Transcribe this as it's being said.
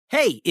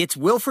Hey, it's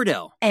Will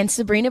Friedle. And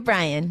Sabrina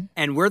Bryan.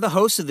 And we're the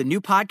hosts of the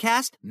new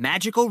podcast,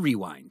 Magical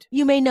Rewind.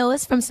 You may know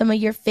us from some of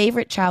your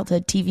favorite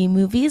childhood TV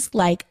movies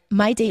like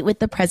My Date with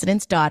the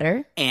President's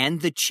Daughter.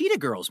 And the Cheetah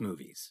Girls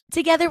movies.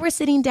 Together, we're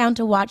sitting down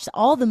to watch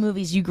all the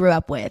movies you grew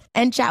up with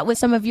and chat with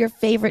some of your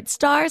favorite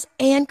stars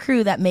and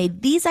crew that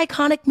made these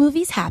iconic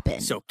movies happen.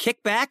 So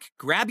kick back,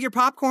 grab your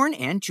popcorn,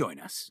 and join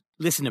us.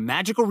 Listen to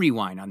Magical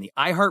Rewind on the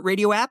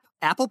iHeartRadio app,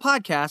 Apple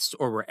Podcasts,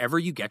 or wherever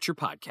you get your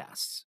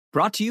podcasts.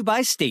 Brought to you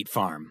by State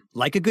Farm.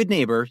 Like a good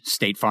neighbor,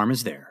 State Farm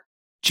is there.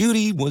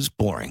 Judy was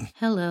boring.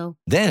 Hello.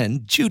 Then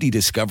Judy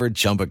discovered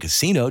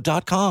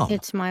ChumbaCasino.com.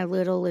 It's my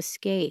little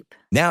escape.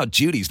 Now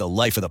Judy's the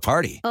life of the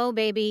party. Oh,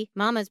 baby,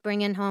 mama's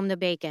bringing home the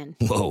bacon.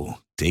 Whoa,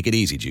 take it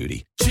easy,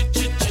 Judy.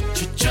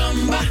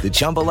 The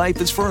Chumba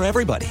life is for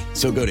everybody.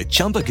 So go to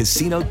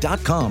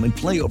ChumbaCasino.com and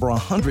play over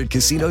 100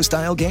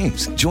 casino-style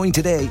games. Join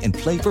today and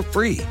play for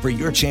free for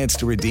your chance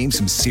to redeem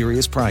some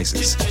serious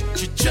prizes.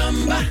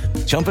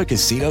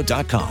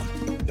 ChumbaCasino.com.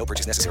 No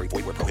purchase necessary.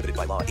 Void where prohibited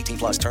by law. 18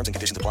 plus terms and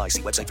conditions apply.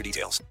 See website for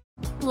details.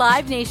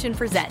 Live Nation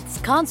presents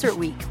Concert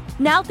Week.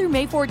 Now through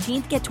May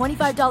 14th, get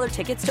 $25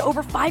 tickets to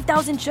over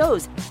 5,000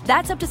 shows.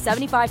 That's up to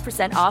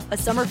 75% off a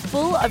summer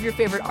full of your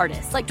favorite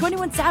artists like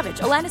 21 Savage,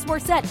 Alanis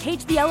Morissette,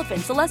 Cage the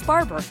Elephant, Celeste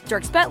Barber,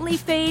 Dierks Bentley,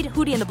 Fade,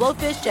 Hootie and the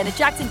Blowfish, Janet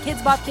Jackson,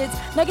 Kids Bop Kids,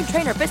 Meghan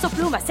Trainor, Peso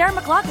Pluma, Sarah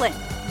McLachlan.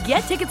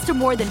 Get tickets to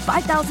more than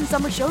 5,000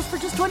 summer shows for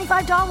just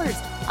 $25.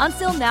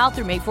 Until now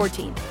through May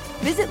 14th.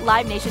 Visit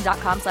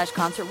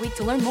LiveNation.com/Concert Week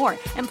to learn more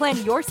and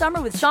plan your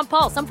summer with Sean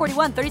Paul, Sum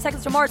 41, 30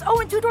 Seconds to Mars,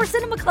 and Two Door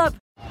Cinema Club.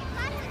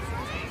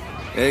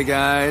 Hey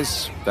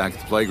guys, back at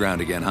the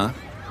playground again, huh?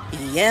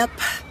 Yep.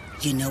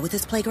 You know what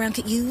this playground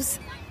could use?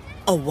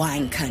 A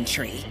wine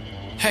country.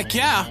 Heck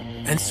yeah,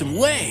 and some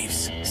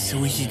waves so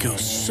we could go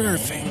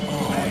surfing.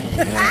 Oh,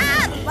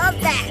 yeah. Love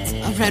that.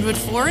 A redwood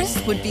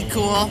forest would be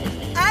cool.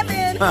 I'm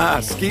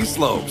in. Ski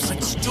slopes.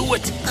 Let's do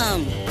it.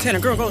 Can a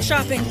girl go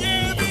shopping?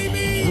 Yeah,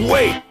 baby.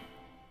 Wait!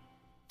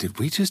 Did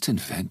we just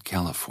invent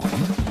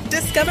California?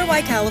 Discover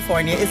why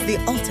California is the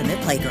ultimate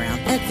playground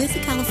at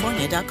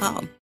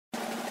visitcalifornia.com.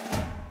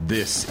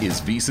 This is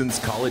VSiN's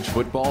College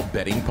Football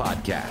Betting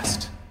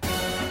Podcast.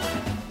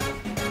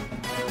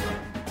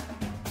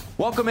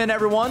 Welcome in,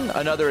 everyone.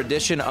 Another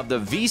edition of the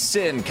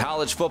VSiN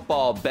College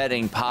Football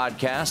Betting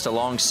Podcast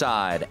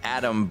alongside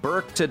Adam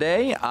Burke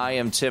today. I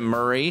am Tim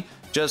Murray.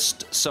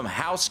 Just some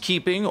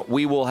housekeeping.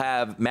 We will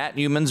have Matt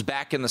Newmans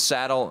back in the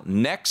saddle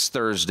next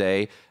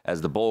Thursday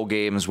as the bowl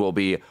games will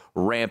be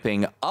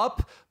ramping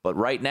up. But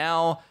right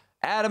now,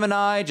 Adam and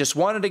I just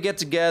wanted to get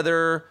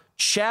together,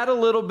 chat a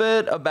little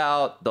bit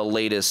about the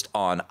latest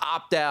on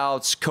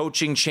opt-outs,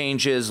 coaching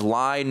changes,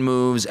 line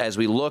moves as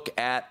we look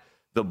at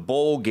the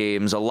bowl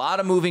games. A lot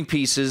of moving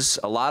pieces,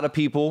 a lot of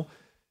people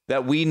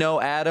that we know,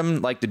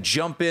 Adam, like to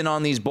jump in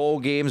on these bowl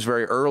games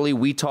very early.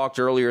 We talked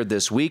earlier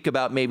this week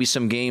about maybe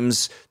some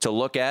games to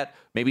look at,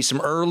 maybe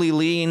some early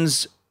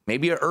leans,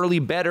 maybe an early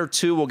bet or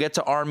two. We'll get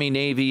to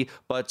Army-Navy.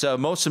 But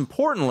most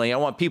importantly, I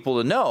want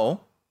people to know,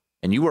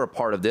 and you were a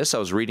part of this, I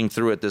was reading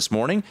through it this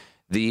morning,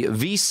 the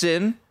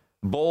VSiN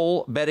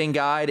Bowl Betting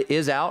Guide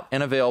is out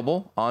and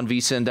available on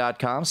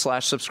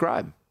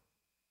vsin.com/subscribe.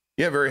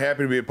 Yeah, very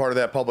happy to be a part of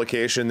that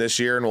publication this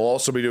year, and we'll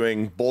also be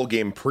doing bowl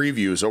game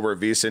previews over at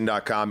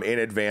vsin.com in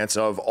advance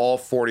of all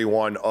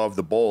 41 of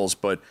the bowls.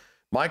 But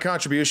my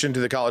contribution to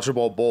the College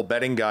Football Bowl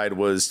Betting Guide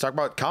was talk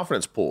about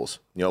confidence pools.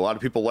 You know, a lot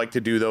of people like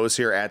to do those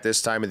here at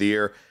this time of the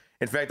year.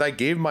 In fact, I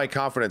gave my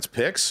confidence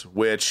picks,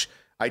 which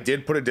I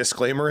did put a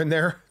disclaimer in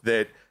there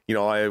that, you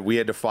know, we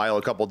had to file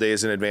a couple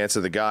days in advance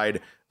of the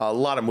guide. A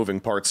lot of moving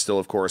parts still,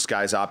 of course,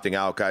 guys opting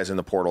out, guys in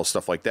the portal,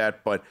 stuff like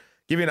that. But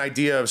give you an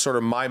idea of sort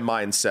of my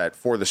mindset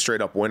for the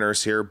straight up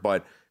winners here.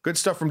 But good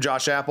stuff from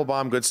Josh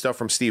Applebaum, good stuff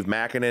from Steve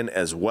Makinen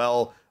as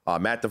well.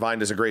 Matt Devine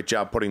does a great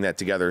job putting that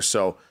together.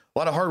 So a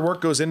lot of hard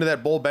work goes into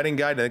that bowl betting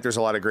guide. I think there's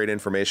a lot of great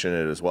information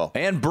in it as well.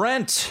 And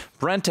Brent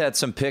had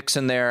some picks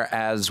in there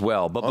as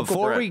well. But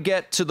before we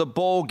get to the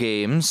bowl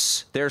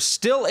games, there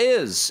still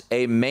is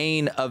a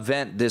main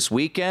event this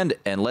weekend,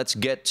 and let's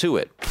get to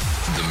it.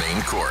 The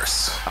main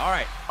course. All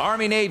right,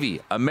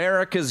 Army-Navy,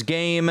 America's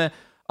game.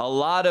 A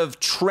lot of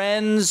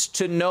trends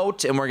to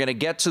note, and we're going to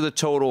get to the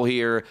total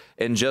here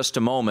in just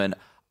a moment.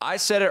 I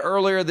said it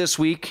earlier this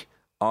week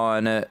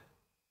on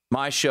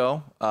my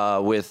show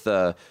with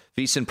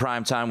VSiN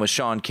Primetime with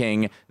Sean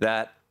King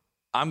that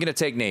I'm going to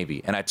take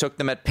Navy, and I took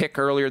them at pick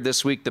earlier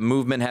this week. The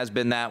movement has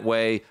been that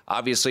way.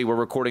 Obviously, we're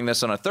recording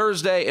this on a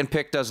Thursday, and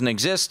pick doesn't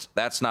exist.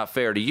 That's not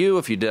fair to you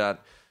if you did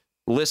not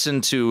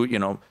listen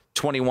to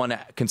 21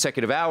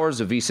 consecutive hours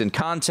of VSiN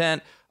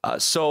content.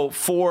 So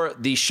for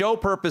the show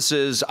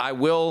purposes, I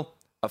will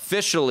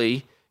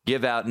officially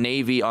give out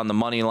Navy on the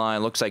money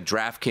line. Looks like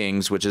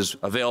DraftKings, which is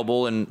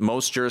available in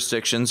most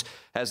jurisdictions,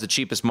 has the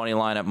cheapest money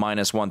line at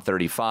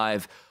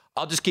 -135.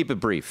 I'll just keep it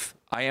brief.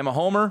 I am a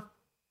homer.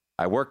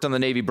 I worked on the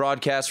Navy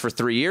broadcast for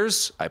 3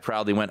 years. I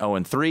proudly went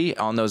 0-3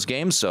 on those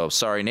games, so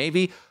sorry,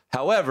 Navy.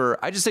 However,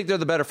 I just think they're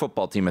the better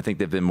football team. I think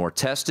they've been more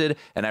tested,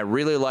 and I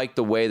really like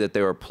the way that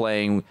they were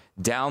playing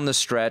down the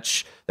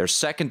stretch. Their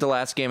second to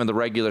last game of the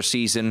regular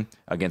season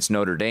against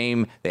Notre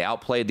Dame, they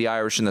outplayed the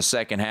Irish in the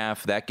second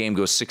half. That game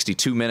goes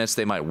 62 minutes.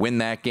 They might win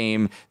that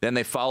game. Then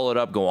they follow it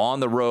up, go on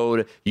the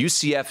road.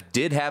 UCF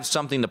did have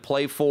something to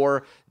play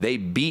for. They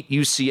beat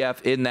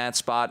UCF in that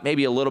spot,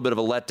 maybe a little bit of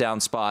a letdown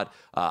spot.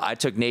 I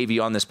took Navy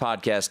on this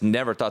podcast,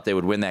 never thought they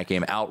would win that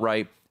game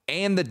outright.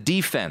 And the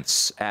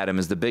defense, Adam,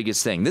 is the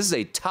biggest thing. This is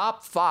a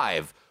top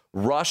 5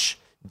 rush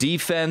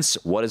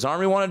defense. What does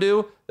Army want to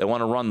do? They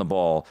want to run the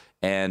ball.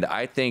 And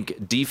I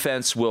think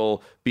defense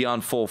will be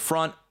on full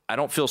front. I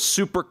don't feel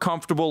super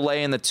comfortable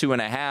laying the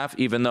 2.5,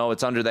 even though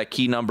it's under that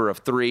key number of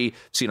 3.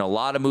 Seen a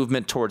lot of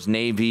movement towards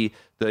Navy.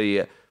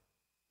 The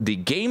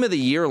game of the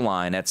year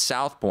line at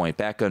South Point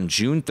back on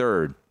June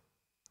 3rd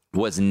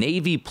was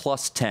Navy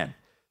plus 10.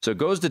 So it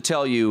goes to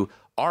tell you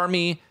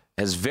Army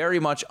has very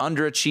much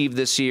underachieved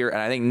this year, and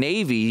I think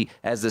Navy,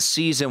 as the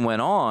season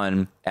went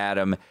on,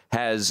 Adam,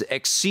 has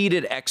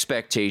exceeded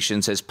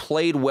expectations, has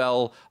played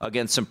well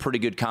against some pretty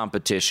good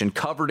competition,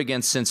 covered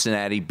against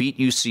Cincinnati, beat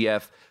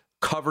UCF,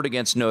 covered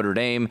against Notre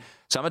Dame.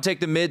 So I'm going to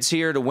take the mids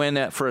here to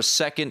win for a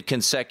second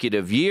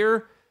consecutive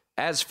year.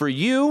 As for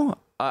you,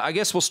 I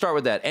guess we'll start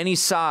with that. Any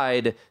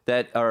side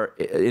that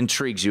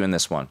intrigues you in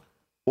this one?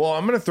 Well,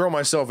 I'm going to throw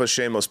myself a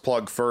shameless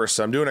plug first.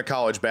 I'm doing a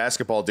college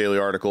basketball daily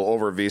article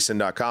over at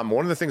vsin.com.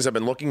 One of the things I've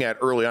been looking at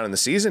early on in the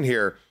season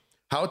here,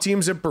 how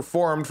teams have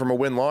performed from a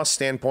win-loss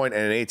standpoint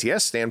and an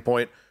ATS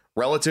standpoint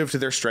relative to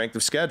their strength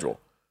of schedule.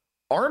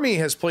 Army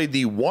has played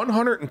the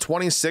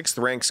 126th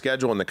ranked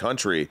schedule in the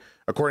country,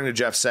 according to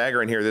Jeff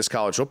Sagarin here this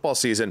college football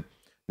season.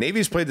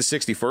 Navy's played the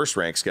 61st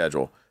ranked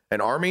schedule,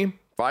 and Army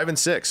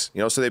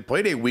 5-6. So they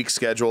played a weak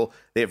schedule.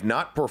 They have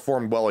not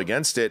performed well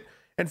against it.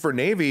 And for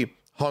Navy,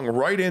 hung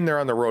right in there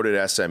on the road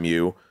at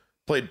SMU,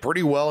 played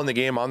pretty well in the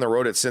game on the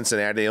road at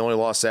Cincinnati. They only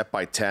lost that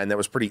by 10. That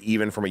was pretty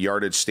even from a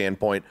yardage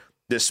standpoint,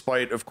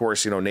 despite, of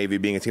course, Navy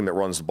being a team that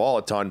runs the ball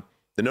a ton.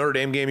 The Notre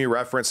Dame game you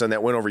referenced on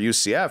that win over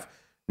UCF,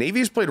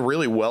 Navy's played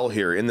really well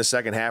here in the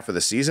second half of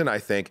the season, I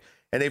think,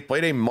 and they've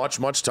played a much,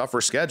 much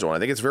tougher schedule. And I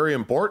think it's very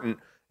important,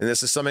 and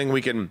this is something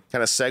we can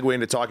kind of segue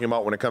into talking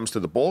about when it comes to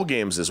the bowl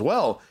games as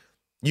well.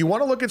 You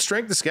want to look at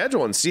strength of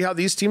schedule and see how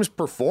these teams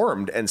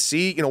performed and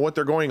see, what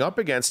they're going up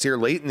against here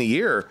late in the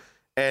year.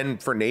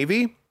 And for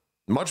Navy,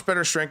 much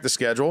better strength of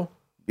schedule.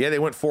 Yeah, they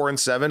went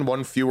 4-7,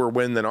 one fewer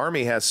win than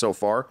Army has so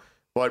far,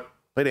 but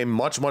played a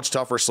much, much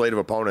tougher slate of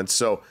opponents.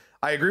 So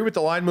I agree with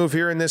the line move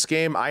here in this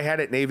game. I had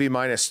it Navy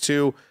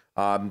 -2.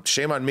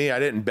 Shame on me, I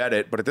didn't bet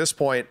it, but at this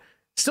point,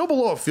 still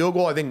below a field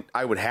goal. I think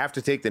I would have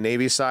to take the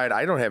Navy side.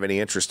 I don't have any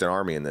interest in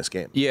Army in this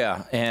game.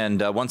 Yeah,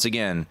 and once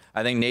again,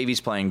 I think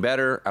Navy's playing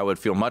better. I would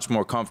feel much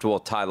more comfortable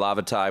if Ty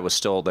Lavatai was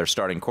still their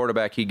starting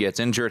quarterback. He gets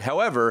injured.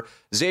 However,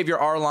 Xavier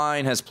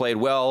Arline has played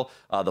well.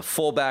 The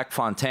fullback,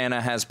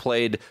 Fontana, has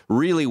played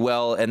really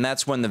well, and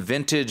that's when the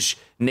vintage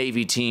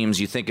Navy teams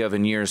you think of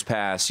in years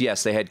past,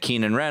 yes, they had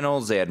Keenan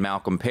Reynolds, they had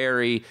Malcolm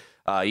Perry,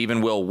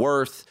 even Will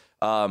Worth.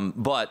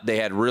 But they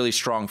had really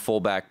strong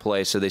fullback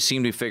play, so they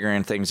seem to be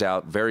figuring things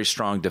out. Very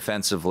strong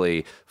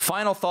defensively.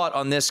 Final thought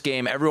on this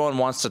game. Everyone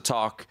wants to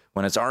talk,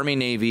 when it's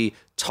Army-Navy,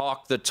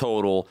 talk the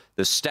total.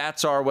 The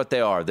stats are what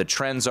they are. The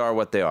trends are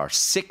what they are.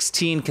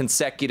 16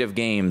 consecutive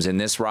games in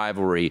this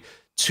rivalry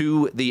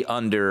to the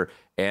under.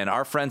 And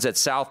our friends at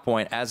South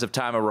Point, as of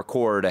time of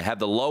record, have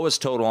the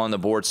lowest total on the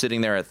board,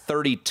 sitting there at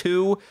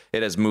 32.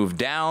 It has moved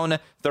down,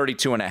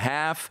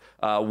 32.5.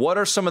 What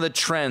are some of the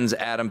trends,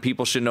 Adam,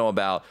 people should know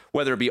about,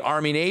 whether it be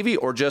Army-Navy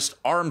or just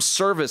armed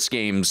service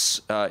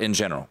games in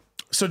general?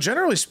 So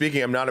generally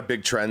speaking, I'm not a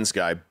big trends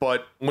guy,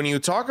 but when you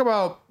talk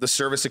about the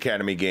Service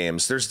Academy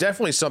games, there's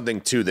definitely something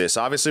to this.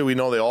 Obviously, we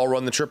know they all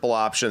run the triple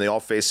option. They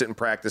all face it in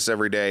practice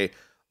every day.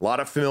 A lot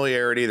of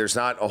familiarity. There's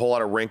not a whole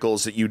lot of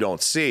wrinkles that you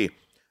don't see.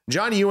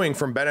 John Ewing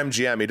from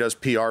BetMGM, he does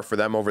PR for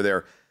them over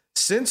there.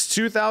 Since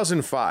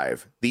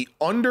 2005, the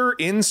under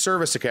in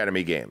Service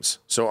Academy games,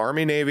 so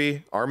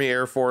Army-Navy,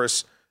 Army-Air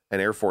Force,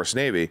 and Air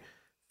Force-Navy,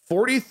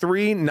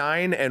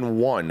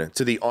 43-9-1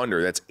 to the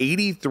under. That's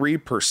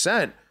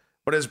 83%.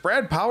 But as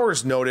Brad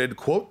Powers noted,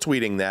 quote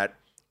tweeting that,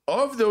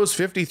 of those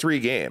 53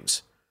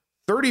 games,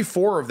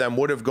 34 of them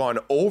would have gone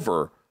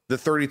over the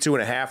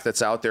 32.5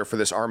 that's out there for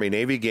this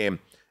Army-Navy game.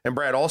 And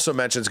Brad also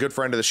mentions, good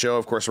friend of the show,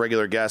 of course,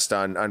 regular guest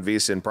on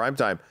VSiN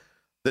Primetime,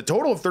 the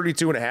total of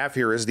 32.5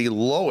 here is the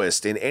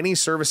lowest in any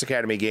Service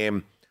Academy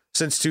game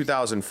since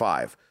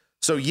 2005.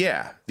 So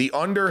yeah, the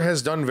under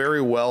has done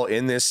very well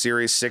in this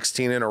series,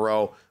 16 in a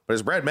row. But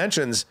as Brad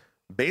mentions,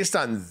 based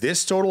on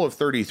this total of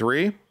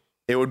 33,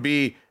 it would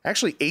be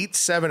actually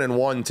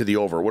 8-7-1 to the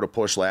over. It would have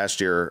pushed last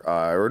year,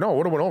 it would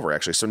have went over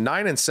actually. So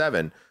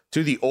 9-7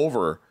 to the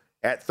over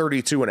at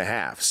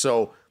 32.5.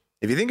 So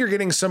if you think you're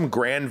getting some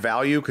grand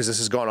value because this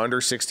has gone under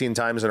 16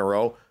 times in a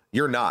row,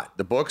 you're not.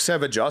 The books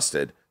have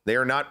adjusted. They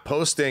are not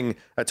posting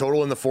a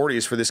total in the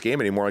 40s for this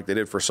game anymore like they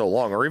did for so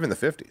long, or even the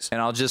 50s.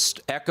 And I'll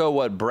just echo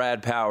what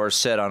Brad Powers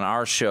said on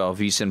our show,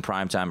 VSiN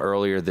Primetime,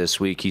 earlier this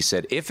week. He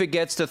said, if it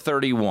gets to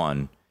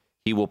 31,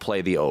 he will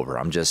play the over.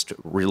 I'm just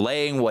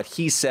relaying what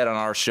he said on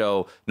our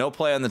show. No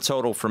play on the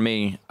total for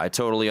me. I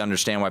totally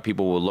understand why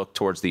people will look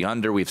towards the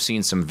under. We've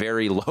seen some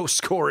very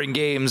low-scoring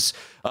games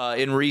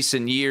in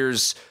recent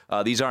years.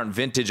 These aren't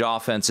vintage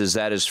offenses,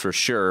 that is for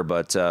sure.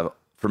 But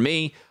for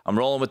me, I'm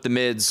rolling with the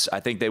mids. I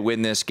think they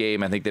win this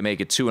game. I think they make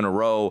it 2 in a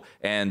row.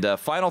 And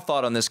final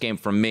thought on this game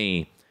from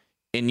me.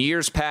 In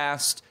years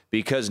past,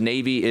 because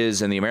Navy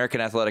is in the American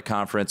Athletic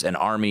Conference and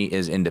Army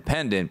is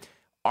independent,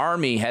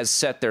 Army has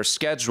set their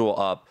schedule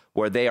up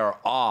where they are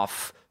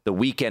off the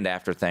weekend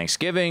after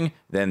Thanksgiving,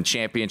 then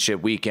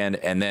championship weekend,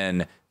 and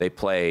then they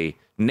play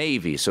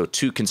Navy. So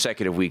 2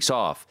 consecutive weeks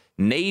off.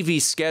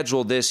 Navy's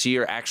schedule this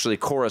year actually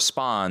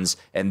corresponds,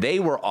 and they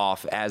were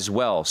off as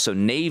well. So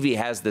Navy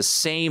has the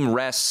same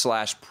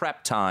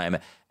rest/prep time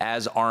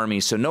as Army.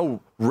 So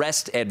no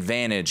rest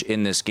advantage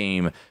in this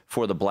game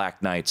for the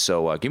Black Knights.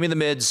 So give me the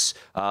mids.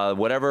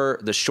 Whatever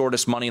the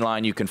shortest money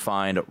line you can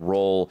find,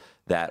 roll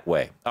that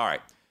way. All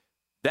right.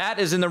 That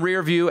is in the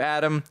rear view,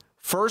 Adam.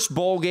 First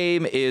bowl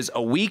game is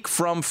a week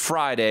from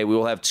Friday. We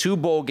will have 2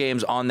 bowl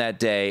games on that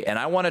day, and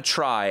I want to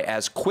try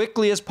as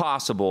quickly as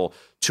possible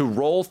to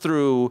roll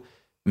through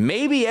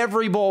maybe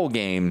every bowl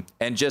game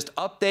and just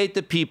update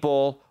the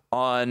people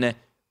on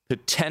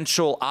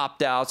potential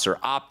opt-outs or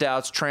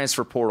opt-outs,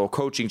 transfer portal,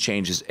 coaching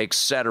changes,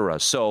 etc.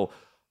 So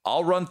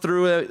I'll run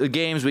through the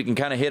games. We can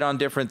kind of hit on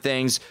different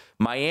things.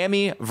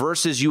 Miami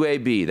versus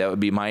UAB. That would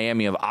be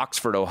Miami of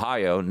Oxford,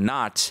 Ohio,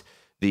 not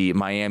the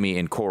Miami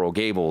in Coral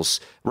Gables.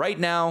 Right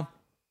now,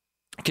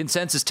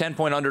 consensus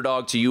 10-point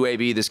underdog to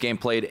UAB. This game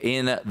played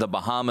in the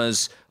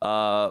Bahamas.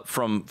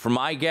 From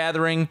my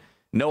gathering,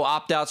 no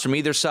opt-outs from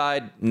either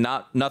side.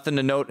 Nothing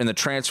to note in the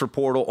transfer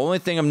portal. Only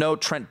thing of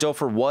note, Trent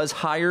Dilfer was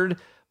hired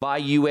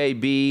by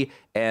UAB,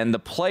 and the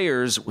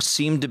players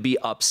seemed to be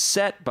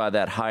upset by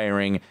that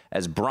hiring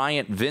as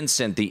Bryant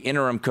Vincent, the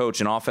interim coach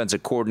and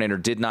offensive coordinator,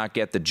 did not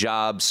get the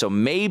job. So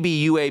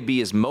maybe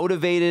UAB is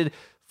motivated.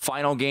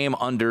 Final game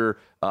under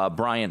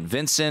Bryant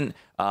Vincent,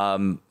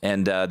 and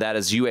that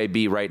is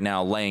UAB right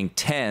now laying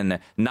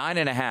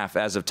 9.5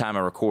 as of time I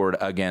record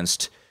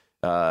against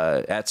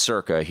at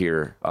Circa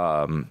here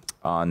on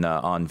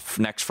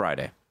next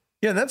Friday.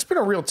 Yeah, and that's been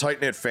a real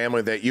tight-knit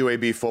family, that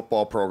UAB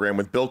football program,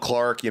 with Bill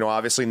Clark,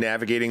 obviously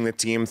navigating the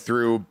team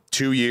through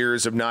 2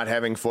 years of not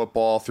having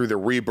football, through the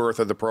rebirth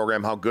of the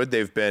program, how good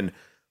they've been.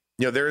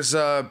 There's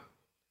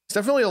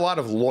definitely a lot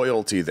of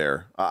loyalty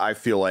there, I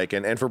feel like.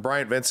 And for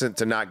Bryant Vincent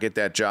to not get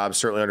that job,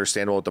 certainly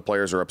understandable that the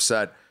players are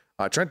upset.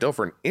 Trent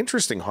Dilfer, an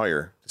interesting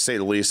hire, to say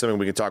the least, something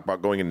we can talk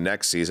about going into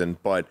next season.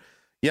 But,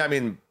 yeah, I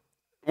mean,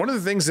 one of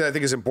the things that I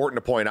think is important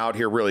to point out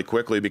here really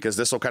quickly, because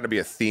this will kind of be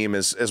a theme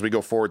as we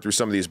go forward through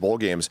some of these bowl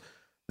games,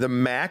 the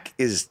MAC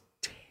is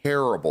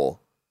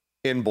terrible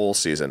in bowl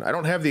season. I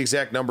don't have the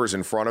exact numbers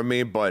in front of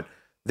me, but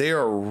they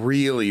are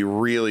really,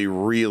 really,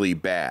 really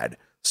bad.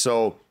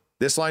 So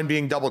this line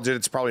being double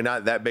digits, probably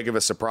not that big of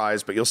a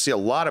surprise, but you'll see a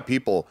lot of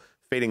people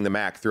fading the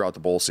MAC throughout the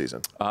bowl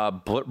season.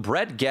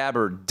 Brett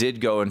Gabbert did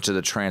go into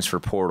the transfer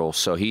portal,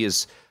 so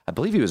I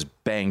believe he was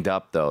banged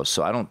up, though,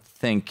 so I don't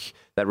think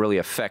that really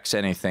affects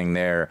anything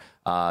there.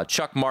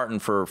 Chuck Martin,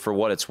 for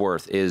what it's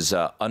worth, is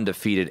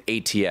undefeated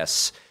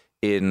ATS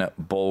in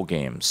bowl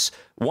games.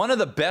 One of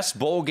the best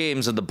bowl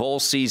games of the bowl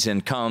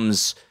season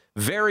comes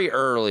very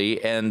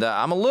early, and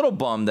I'm a little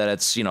bummed that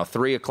it's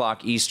 3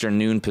 o'clock Eastern,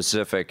 noon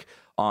Pacific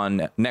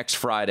on next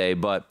Friday,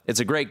 but it's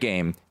a great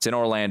game. It's in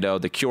Orlando,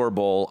 the Cure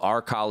Bowl.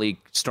 Our colleague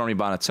Stormy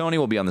Bonatoni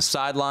will be on the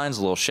sidelines.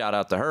 A little shout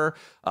out to her.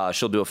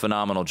 She'll do a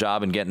phenomenal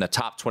job in getting a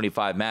top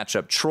 25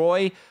 matchup.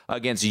 Troy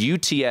against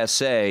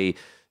UTSA.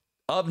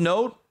 Of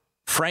note,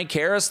 Frank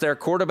Harris, their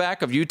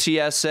quarterback of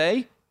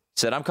UTSA,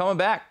 said, "I'm coming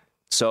back."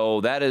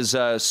 So that is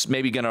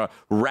maybe going to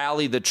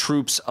rally the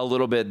troops a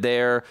little bit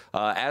there.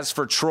 As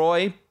for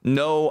Troy,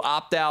 no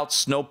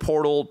opt-outs, no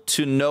portal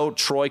to note.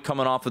 Troy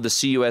coming off of the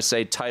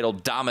CUSA title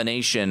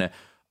domination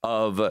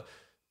of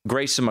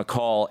Grayson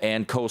McCall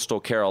and Coastal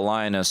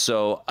Carolina.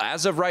 So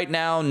as of right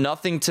now,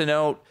 nothing to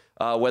note,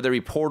 whether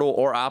he portal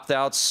or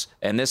opt-outs.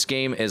 And this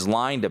game is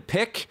line to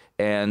pick.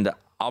 And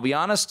I'll be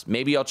honest,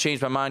 maybe I'll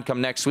change my mind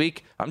come next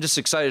week. I'm just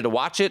excited to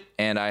watch it,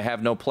 and I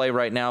have no play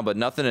right now, but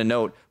nothing to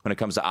note when it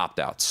comes to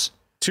opt-outs.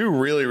 2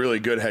 really, really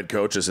good head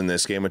coaches in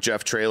this game with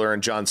Jeff Traylor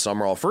and John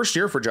Summerall. First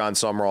year for John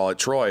Summerall at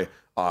Troy,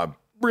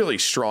 really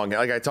strong.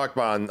 Like I talked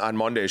about on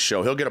Monday's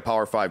show, he'll get a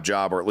Power 5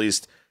 job, or at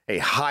least a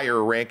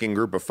higher ranking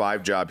Group of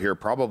 5 job here,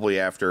 probably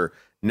after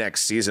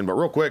next season. But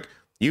real quick,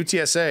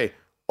 UTSA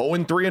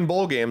 0-3 in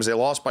bowl games. They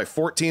lost by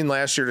 14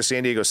 last year to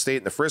San Diego State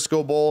in the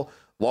Frisco Bowl,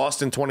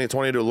 lost in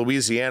 2020 to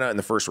Louisiana in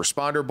the First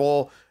Responder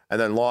Bowl, and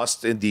then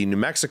lost in the New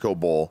Mexico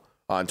Bowl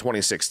in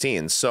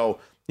 2016. So,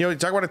 you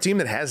talk about a team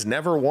that has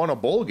never won a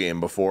bowl game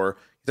before.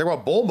 You talk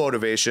about bowl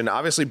motivation.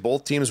 Obviously,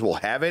 both teams will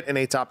have it in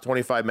a top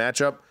 25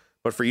 matchup,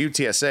 but for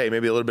UTSA,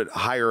 maybe a little bit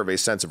higher of a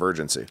sense of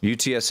urgency.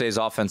 UTSA's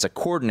offensive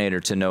coordinator,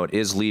 to note,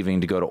 is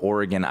leaving to go to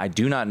Oregon. I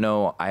do not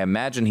know. I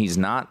imagine he's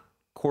not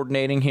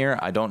coordinating here.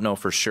 I don't know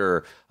for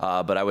sure,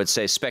 but I would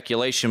say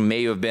speculation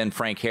may have been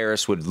Frank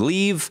Harris would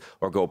leave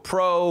or go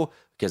pro.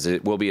 because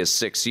it will be his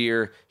 6th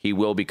year. He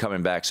will be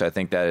coming back, so I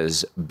think that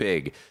is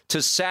big.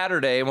 To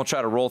Saturday, and we'll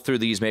try to roll through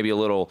these maybe a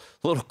little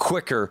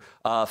quicker.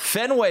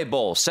 Fenway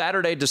Bowl,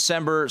 Saturday,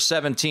 December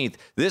 17th.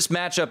 This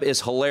matchup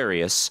is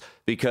hilarious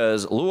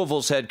because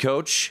Louisville's head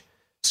coach,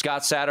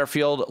 Scott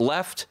Satterfield,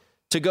 left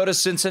to go to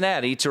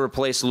Cincinnati to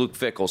replace Luke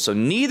Fickell. So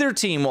neither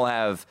team will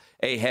have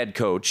a head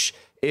coach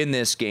in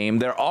this game.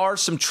 There are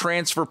some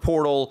transfer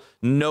portal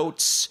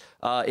notes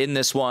in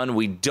this one.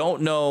 We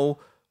don't know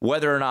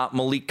whether or not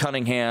Malik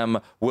Cunningham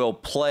will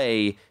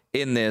play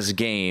in this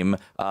game.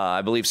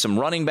 I believe some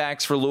running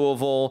backs for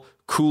Louisville,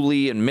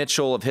 Cooley and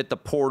Mitchell, have hit the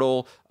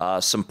portal.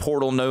 Some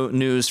portal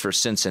news for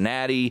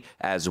Cincinnati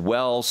as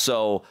well.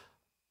 So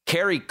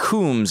Kerry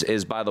Coombs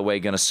is, by the way,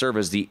 going to serve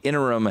as the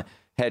interim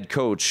head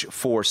coach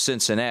for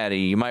Cincinnati.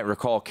 You might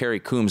recall Kerry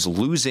Coombs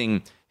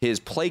losing his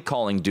play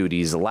calling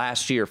duties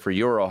last year for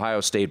your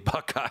Ohio State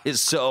Buckeyes.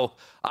 So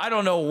I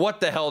don't know what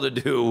the hell to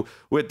do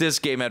with this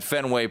game at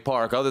Fenway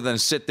Park other than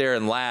sit there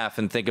and laugh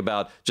and think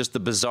about just the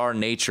bizarre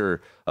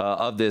nature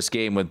of this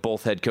game with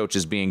both head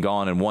coaches being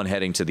gone and one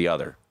heading to the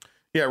other.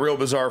 Yeah, real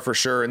bizarre for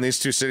sure. And these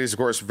two cities, of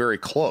course, very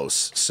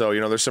close. So,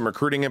 there's some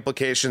recruiting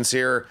implications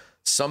here.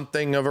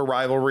 Something of a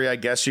rivalry, I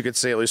guess you could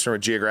say, at least from a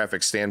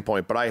geographic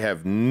standpoint. But I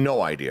have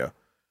no idea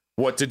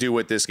what to do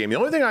with this game. The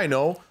only thing I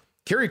know,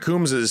 Kerry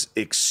Coombs is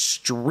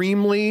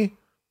extremely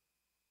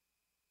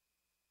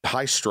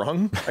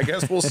high-strung, I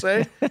guess we'll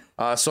say.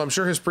 So I'm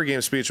sure his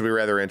pregame speech will be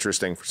rather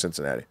interesting for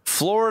Cincinnati.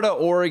 Florida,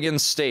 Oregon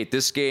State.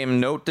 This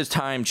game, note the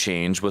time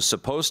change, was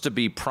supposed to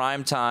be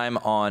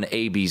primetime on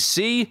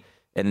ABC,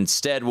 and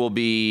instead will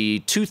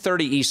be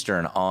 2:30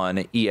 Eastern on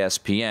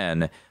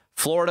ESPN.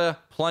 Florida,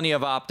 plenty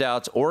of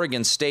opt-outs.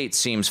 Oregon State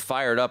seems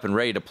fired up and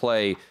ready to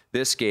play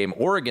this game.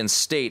 Oregon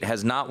State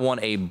has not won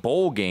a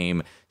bowl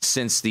game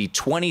since the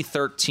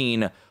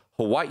 2013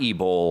 Hawaii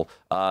Bowl.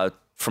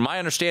 From my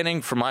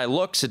understanding, from my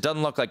looks, it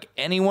doesn't look like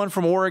anyone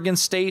from Oregon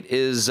State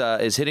is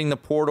hitting the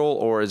portal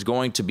or is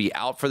going to be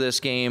out for this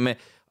game.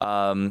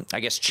 I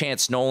guess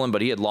Chance Nolan,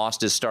 but he had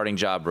lost his starting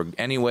job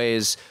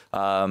anyways.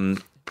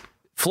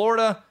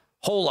 Florida,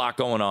 whole lot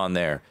going on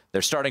there.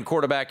 Their starting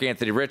quarterback,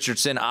 Anthony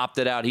Richardson,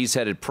 opted out. He's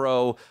headed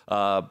pro.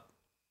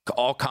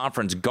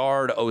 All-conference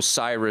guard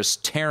Osiris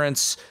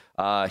Terrence,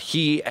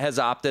 he has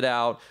opted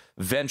out.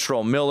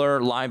 Ventrell Miller,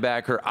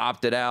 linebacker,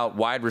 opted out.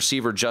 Wide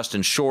receiver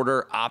Justin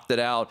Shorter opted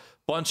out.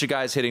 Bunch of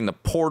guys hitting the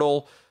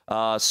portal.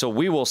 So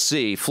we will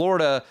see.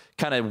 Florida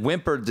kind of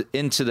whimpered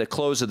into the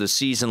close of the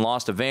season,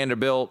 lost to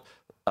Vanderbilt.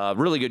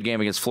 Really good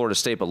game against Florida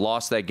State, but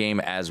lost that game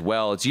as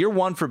well. It's year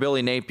one for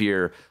Billy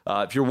Napier.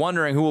 If you're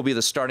wondering who will be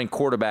the starting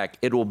quarterback,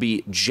 it will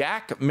be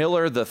Jack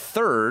Miller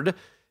III,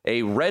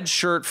 a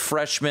redshirt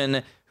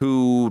freshman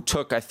who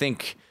took, I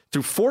think,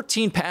 through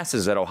 14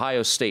 passes at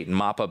Ohio State in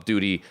mop-up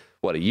duty,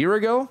 a year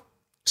ago?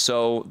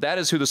 So that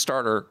is who the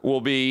starter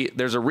will be.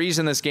 There's a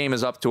reason this game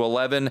is up to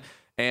 11,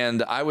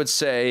 and I would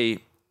say,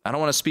 I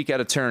don't want to speak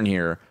out of turn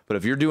here, but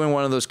if you're doing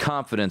one of those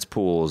confidence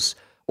pools,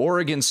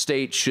 Oregon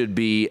State should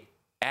be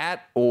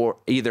at or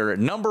either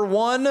number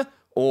 1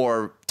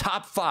 or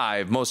top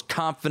 5 most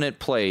confident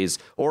plays.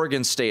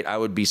 Oregon State, I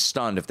would be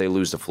stunned if they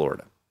lose to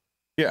Florida.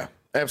 Yeah,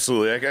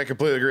 absolutely. I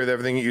completely agree with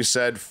everything you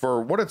said.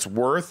 For what it's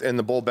worth in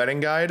the bowl betting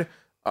guide,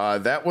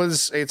 that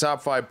was a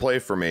top 5 play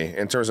for me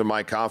in terms of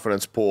my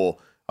confidence pool,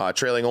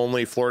 trailing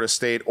only Florida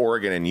State,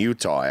 Oregon, and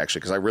Utah,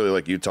 actually, because I really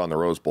like Utah in the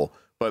Rose Bowl.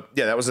 But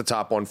yeah, that was the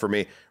top one for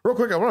me. Real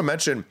quick, I want to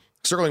mention,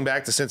 circling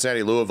back to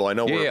Cincinnati, Louisville, I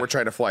know we're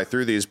trying to fly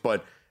through these,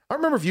 but I don't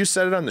remember if you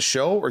said it on the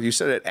show or you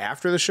said it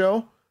after the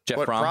show.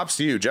 Jeff Brom. Props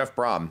to you, Jeff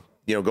Brom,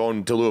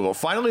 going to Louisville.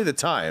 Finally the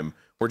time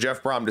where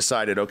Jeff Brom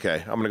decided,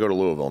 okay, I'm going to go to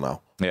Louisville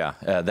now. Yeah,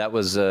 that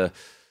was a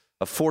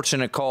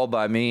fortunate call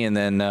by me, and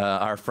then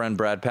our friend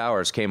Brad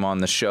Powers came on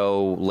the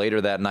show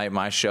later that night,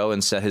 my show,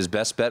 and said his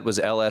best bet was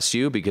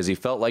LSU because he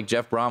felt like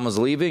Jeff Brom was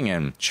leaving,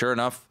 and sure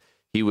enough,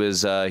 he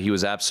was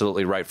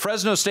absolutely right.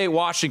 Fresno State,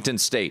 Washington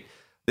State.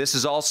 This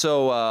is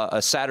also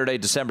a Saturday,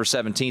 December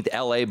 17th,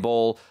 LA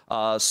Bowl.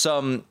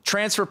 Some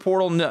transfer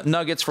portal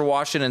nuggets for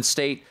Washington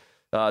State.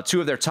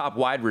 2 of their top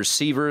wide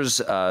receivers,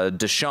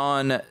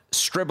 Deshaun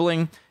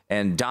Stribling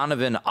and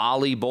Donovan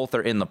Ollie, both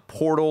are in the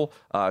portal.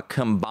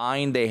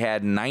 Combined, they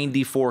had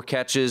 94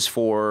 catches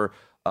for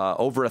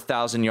over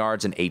 1,000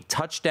 yards and 8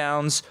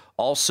 touchdowns.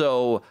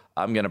 Also,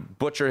 I'm going to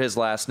butcher his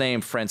last name,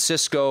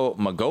 Francisco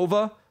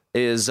Magova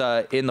is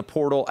in the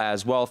portal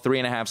as well.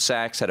 3.5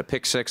 sacks, had a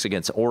pick 6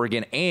 against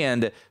Oregon,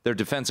 and their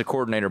defensive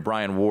coordinator,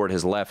 Brian Ward,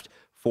 has left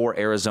for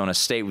Arizona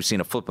State. We've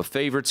seen a flip of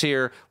favorites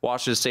here.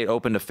 Washington State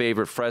opened a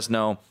favorite.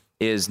 Fresno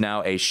is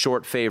now a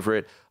short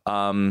favorite.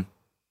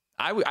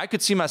 I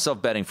could see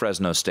myself betting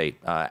Fresno State.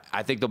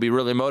 I think they'll be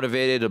really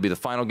motivated. It'll be the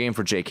final game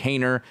for Jake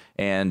Haener,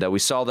 and we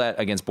saw that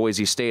against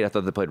Boise State. I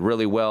thought they played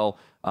really well,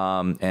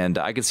 and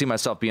I could see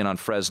myself being on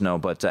Fresno.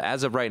 But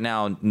as of right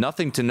now,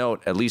 nothing to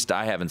note, at least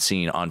I haven't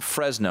seen, on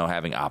Fresno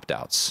having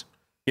opt-outs.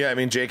 Yeah, I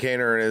mean, Jake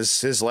Haener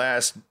is his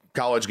last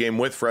college game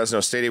with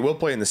Fresno State. He will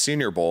play in the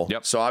Senior Bowl.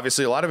 Yep. So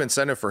obviously a lot of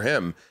incentive for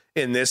him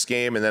in this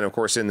game, and then, of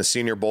course, in the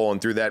Senior Bowl and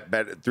through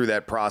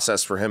that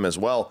process for him as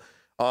well.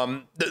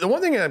 The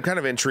one thing I'm kind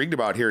of intrigued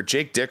about here,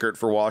 Jake Dickert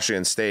for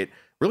Washington State,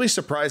 really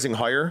surprising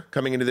hire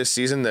coming into this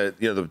season. That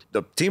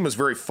the team was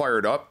very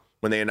fired up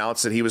when they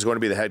announced that he was going to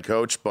be the head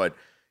coach, but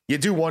you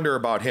do wonder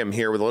about him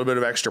here with a little bit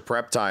of extra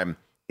prep time.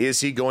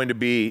 Is he going to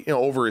be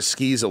over his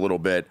skis a little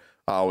bit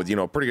with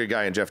a pretty good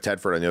guy in Jeff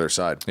Tedford on the other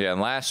side? Yeah,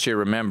 and last year,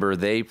 remember,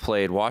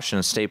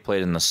 Washington State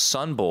played in the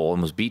Sun Bowl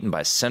and was beaten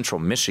by Central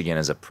Michigan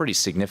as a pretty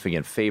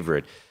significant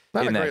favorite.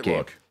 Not in a that great game.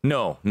 look.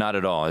 No, not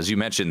at all. As you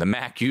mentioned, the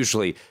MAC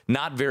usually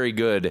not very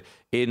good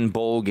in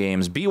bowl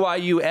games.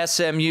 BYU,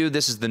 SMU,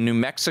 this is the New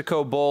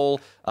Mexico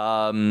Bowl.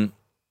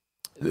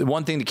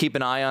 One thing to keep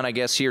an eye on, I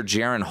guess, here,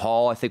 Jaron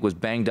Hall, I think, was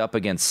banged up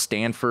against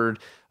Stanford.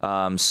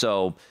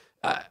 So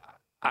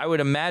I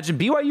would imagine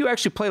BYU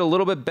actually played a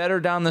little bit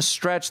better down the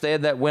stretch. They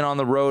had that win on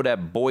the road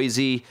at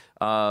Boise.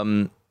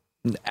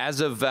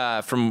 As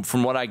of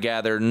from what I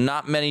gather,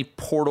 not many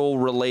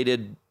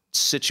portal-related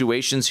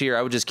situations here.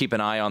 I would just keep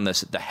an eye on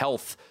the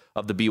health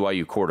of the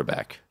BYU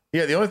quarterback.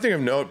 Yeah, the only thing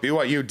of note,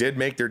 BYU did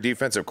make their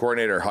defensive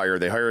coordinator hire.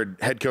 They hired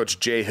head coach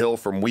Jay Hill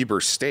from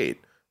Weber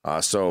State.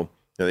 So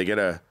they get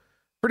a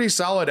pretty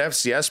solid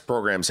FCS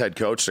program's head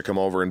coach to come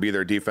over and be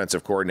their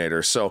defensive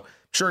coordinator. So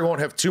sure, he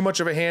won't have too much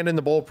of a hand in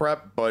the bowl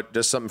prep, but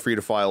just something for you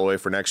to file away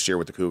for next year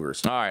with the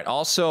Cougars. All right.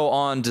 Also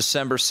on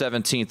December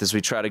 17th, as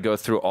we try to go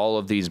through all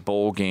of these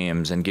bowl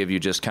games and give you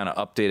just kind of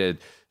updated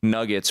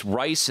nuggets,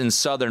 Rice and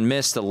Southern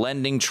Miss, the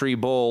Lending Tree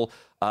Bowl.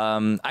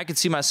 I could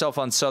see myself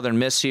on Southern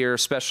Miss here,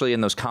 especially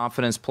in those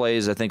confidence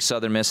plays. I think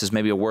Southern Miss is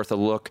maybe worth a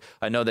look.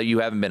 I know that you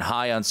haven't been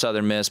high on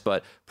Southern Miss,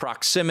 but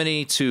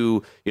proximity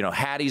to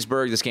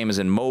Hattiesburg, this game is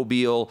in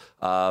Mobile.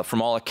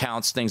 From all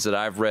accounts, things that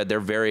I've read, they're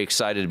very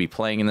excited to be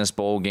playing in this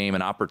bowl game.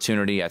 An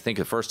opportunity, I think,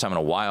 the first time in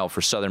a while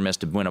for Southern Miss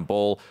to win a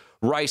bowl.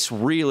 Rice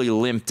really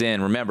limped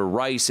in. Remember,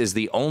 Rice is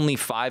the only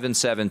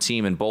 5-7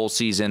 team in bowl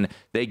season.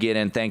 They get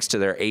in thanks to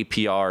their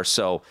APR.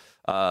 So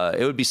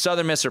it would be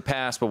Southern Miss or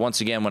pass. But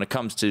once again, when it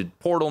comes to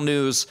portal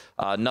news,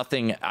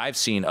 nothing I've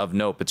seen of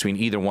note between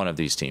either one of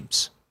these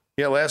teams.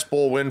 Yeah, last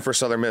bowl win for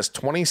Southern Miss,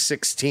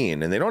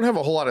 2016. And they don't have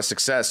a whole lot of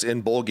success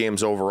in bowl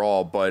games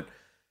overall. But,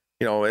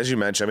 as you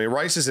mentioned,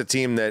 Rice is a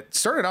team that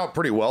started out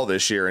pretty well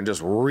this year and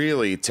just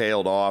really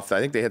tailed off. I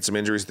think they had some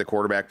injuries at the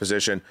quarterback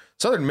position.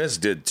 Southern Miss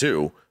did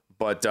too.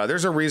 But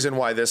there's a reason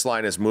why this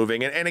line is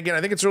moving. And again, I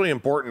think it's really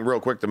important,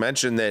 real quick, to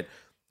mention that,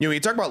 you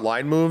talk about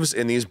line moves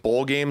in these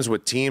bowl games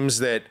with teams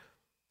that,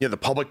 the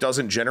public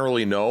doesn't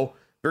generally know.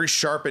 Very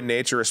sharp in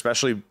nature,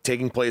 especially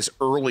taking place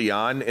early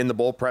on in the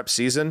bowl prep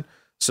season.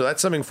 So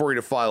that's something for you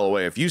to file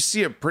away. If you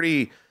see a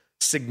pretty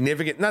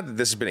significant, not that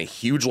this has been a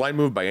huge line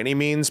move by any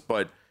means,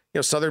 but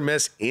Southern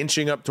Miss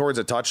inching up towards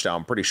a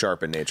touchdown, pretty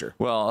sharp in nature.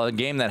 Well, a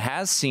game that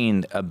has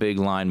seen a big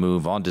line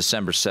move on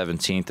December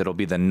 17th. It'll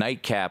be the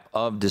nightcap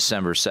of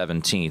December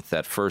 17th,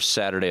 that first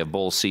Saturday of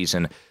bowl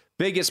season.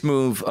 Biggest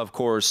move, of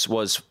course,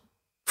 was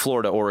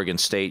Florida, Oregon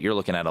State. You're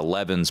looking at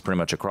 11s pretty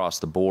much across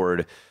the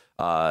board.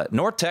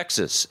 North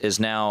Texas is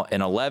now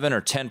an 11 or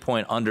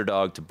 10-point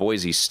underdog to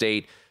Boise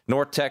State.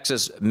 North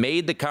Texas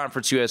made the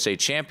Conference USA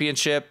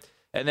Championship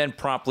and then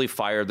promptly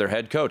fired their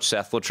head coach,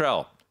 Seth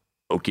Luttrell.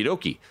 Okie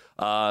dokie.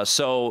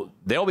 So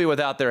they'll be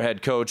without their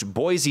head coach.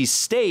 Boise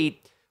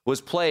State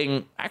was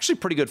playing actually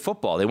pretty good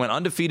football. They went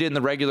undefeated in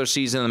the regular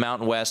season in the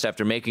Mountain West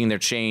after making their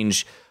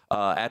change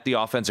at the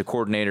offensive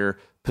coordinator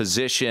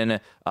position.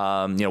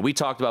 We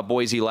talked about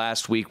Boise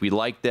last week. We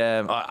liked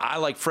them. I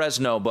like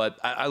Fresno, but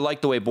I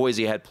like the way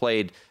Boise had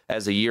played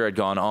as the year had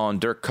gone on.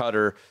 Dirk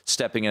Cutter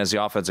stepping in as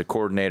the offensive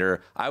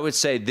coordinator. I would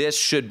say this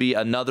should be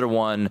another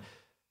one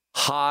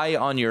high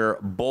on your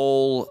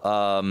bowl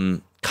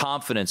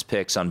confidence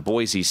picks on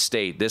Boise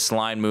State. This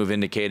line move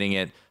indicating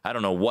it. I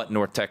don't know what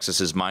North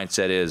Texas's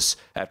mindset is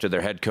after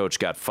their head coach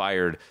got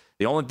fired.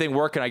 The only thing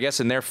working, I guess,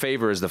 in their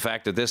favor is the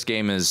fact that this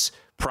game is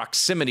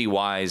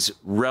proximity-wise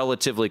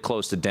relatively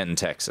close to Denton,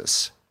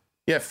 Texas.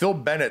 Yeah, Phil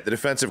Bennett, the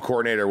defensive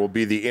coordinator, will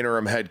be the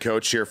interim head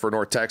coach here for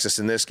North Texas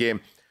in this game.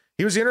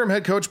 He was the interim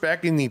head coach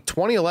back in the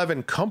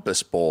 2011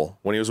 Compass Bowl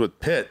when he was with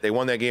Pitt. They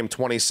won that game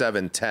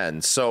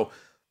 27-10. So,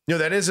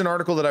 that is an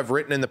article that I've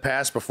written in the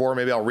past before.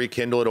 Maybe I'll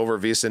rekindle it over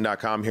at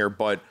vsin.com here.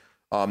 But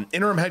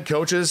interim head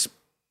coaches,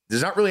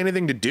 there's not really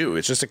anything to do.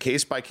 It's just a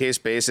case-by-case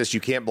basis.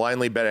 You can't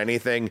blindly bet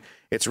anything.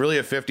 It's really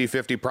a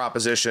 50-50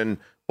 proposition,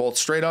 both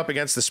straight up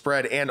against the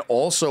spread and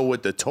also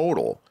with the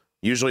total.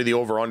 Usually the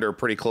over-under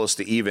pretty close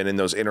to even in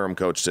those interim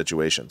coach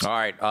situations. All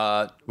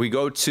right, we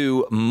go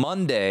to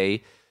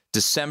Monday,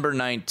 December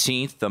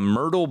 19th, the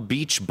Myrtle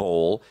Beach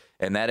Bowl,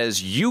 and that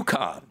is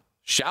UConn.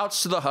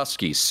 Shouts to the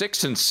Huskies.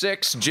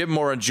 6-6. Jim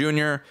Mora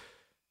Jr.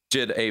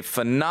 did a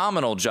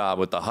phenomenal job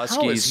with the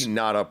Huskies. How is he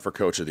not up for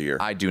Coach of the Year?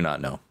 I do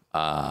not know.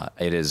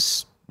 It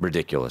is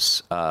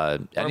ridiculous.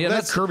 And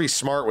that's Kirby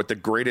Smart with the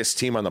greatest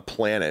team on the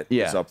planet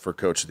is up for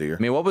Coach of the Year.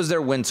 What was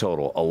their win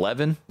total?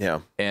 11?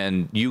 Yeah.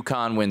 And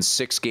UConn wins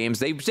 6 games.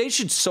 They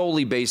should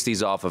solely base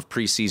these off of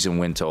preseason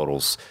win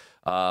totals.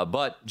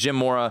 But Jim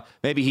Mora,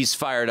 maybe he's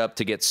fired up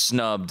to get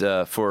snubbed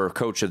for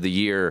Coach of the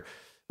Year.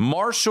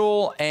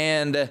 Marshall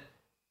and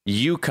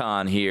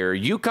UConn here.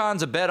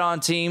 UConn's a bet-on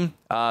team,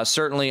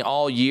 certainly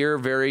all year,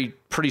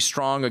 pretty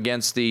strong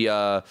against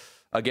the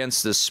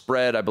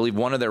spread. I believe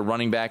one of their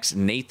running backs,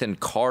 Nathan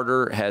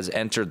Carter, has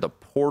entered the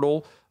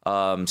portal,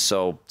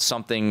 so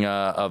something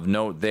of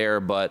note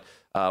there. But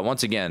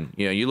once again,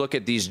 you look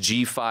at these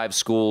G5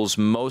 schools,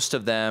 most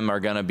of them are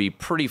going to be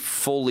pretty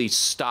fully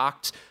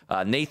stocked.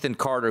 Nathan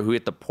Carter, who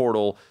hit the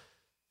portal,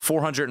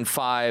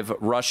 405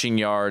 rushing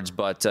yards,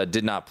 but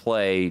did not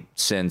play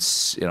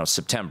since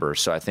September.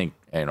 So I think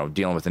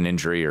dealing with an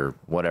injury or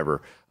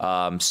whatever.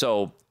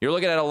 So you're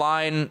looking at a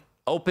line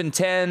open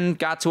 10,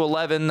 got to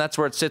 11. That's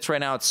where it sits right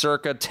now. It's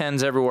circa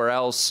 10s everywhere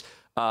else.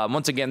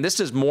 Once again, this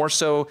is more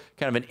so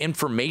kind of an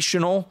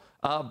informational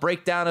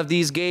breakdown of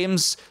these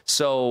games.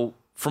 So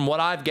from what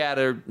I've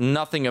gathered,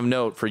 nothing of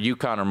note for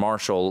UConn or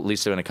Marshall, at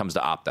least when it comes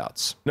to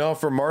opt-outs. No,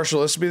 for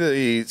Marshall, this will be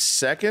the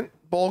second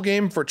bowl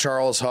game for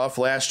Charles Huff.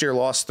 Last year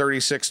lost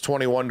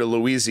 36-21 to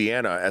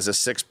Louisiana as a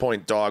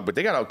 6-point dog, but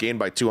they got outgained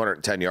by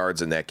 210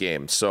 yards in that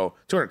game. So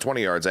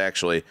 220 yards,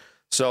 actually.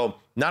 So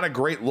not a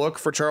great look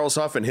for Charles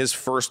Huff in his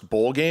first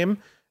bowl game.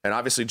 And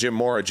obviously Jim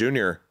Mora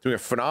Jr. doing a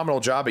phenomenal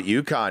job at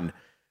UConn.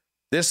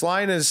 This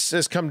line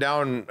has come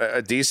down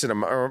a decent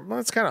amount.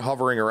 It's kind of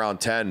hovering around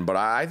 10, but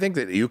I think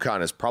that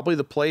UConn is probably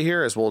the play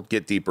here, as we'll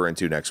get deeper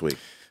into next week.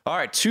 All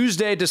right,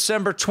 Tuesday,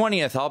 December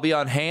 20th, I'll be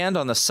on hand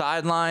on the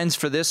sidelines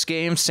for this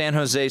game, San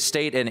Jose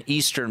State and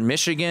Eastern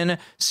Michigan.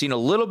 Seen a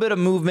little bit of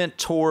movement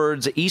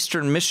towards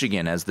Eastern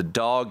Michigan as the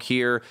dog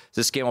here.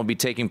 This game will be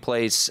taking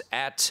place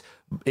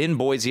in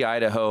Boise,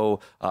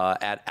 Idaho,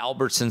 at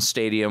Albertson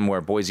Stadium,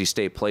 where Boise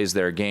State plays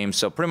their game.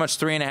 So pretty much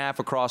 3.5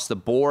 across the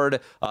board.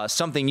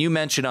 Something you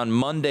mentioned on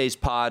Monday's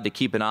pod to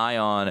keep an eye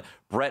on,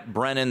 Brett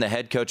Brennan, the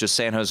head coach of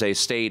San Jose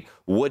State.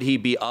 Would he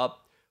be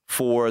up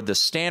for the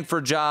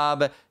Stanford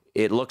job?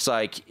 It looks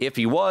like if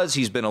he was,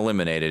 he's been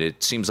eliminated.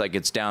 It seems like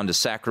it's down to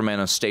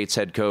Sacramento State's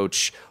head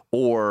coach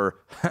or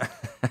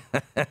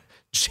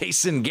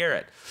Jason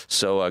Garrett.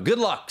 So good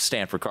luck,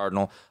 Stanford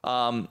Cardinal.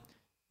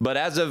 But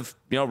as of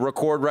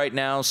record right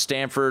now,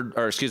 San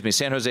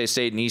Jose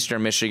State and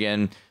Eastern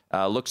Michigan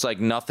looks like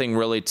nothing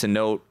really to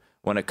note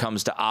when it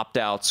comes to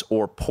opt-outs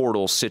or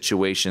portal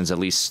situations, at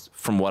least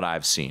from what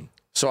I've seen.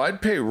 So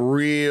I'd pay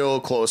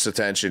real close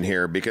attention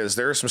here because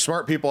there are some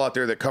smart people out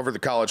there that cover the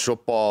college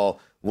football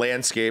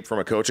landscape from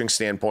a coaching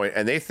standpoint,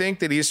 and they think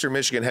that Eastern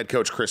Michigan head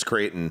coach Chris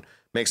Creighton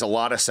makes a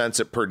lot of sense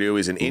at Purdue.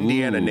 He's an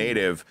Indiana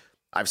native.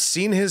 I've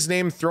seen his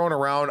name thrown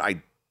around.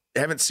 I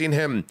haven't seen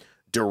him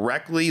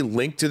directly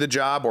linked to the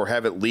job or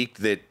have it leaked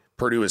that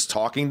Purdue is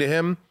talking to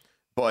him,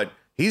 but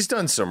he's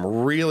done some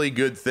really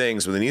good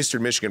things with an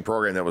Eastern Michigan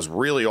program that was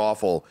really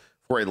awful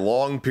for a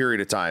long period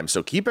of time.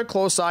 So keep a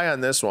close eye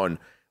on this one.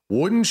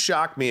 Wouldn't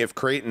shock me if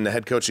Creighton, the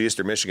head coach of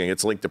Eastern Michigan,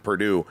 gets linked to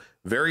Purdue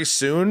very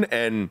soon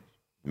and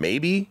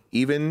maybe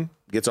even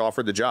gets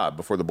offered the job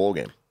before the bowl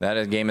game.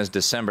 That game is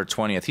December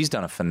 20th. He's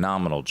done a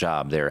phenomenal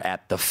job there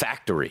at the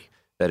factory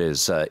that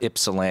is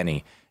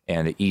Ypsilanti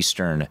and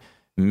Eastern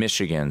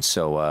Michigan.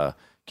 So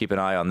keep an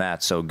eye on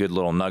that. So good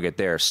little nugget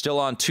there. Still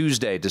on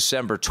Tuesday,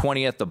 December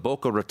 20th, the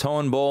Boca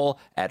Raton Bowl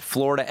at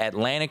Florida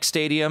Atlantic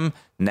Stadium.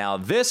 Now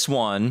this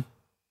one,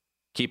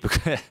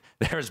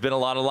 there's been a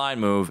lot of line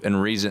move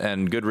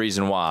and good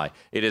reason why.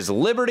 It is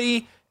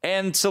Liberty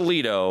and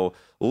Toledo.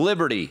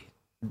 Liberty,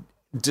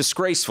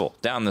 disgraceful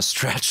down the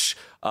stretch.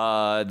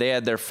 They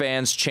had their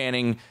fans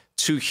chanting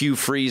to Hugh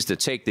Freeze to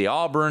take the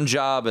Auburn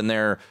job in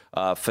their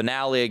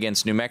finale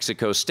against New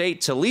Mexico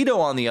State. Toledo,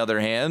 on the other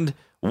hand,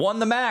 won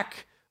the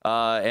MAC.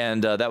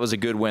 And that was a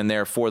good win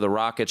there for the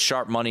Rockets.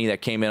 Sharp money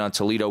that came in on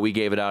Toledo. We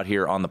gave it out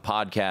here on the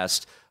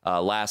podcast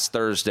last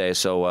Thursday.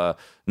 So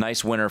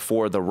nice winner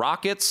for the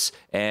Rockets.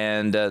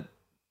 And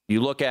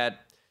you look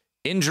at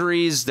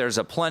injuries, there's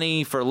a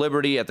plenty for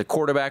Liberty at the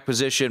quarterback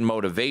position.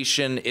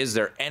 Motivation, is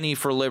there any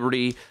for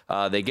Liberty?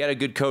 They get a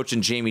good coach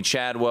in Jamie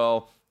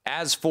Chadwell.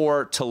 As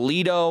for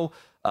Toledo,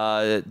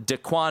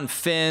 DeQuan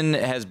Finn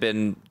has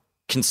been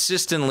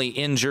consistently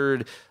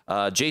injured.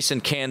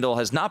 Jason Candle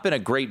has not been a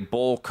great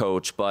bowl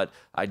coach, but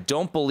I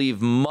don't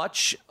believe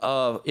much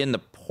in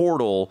the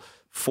portal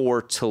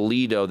for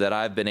Toledo that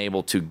I've been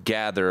able to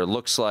gather. It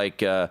looks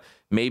like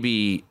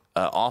maybe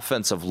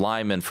offensive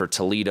lineman for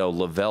Toledo,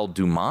 Lavelle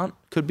Dumont,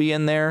 could be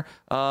in there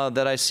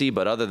that I see.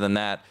 But other than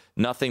that,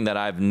 nothing that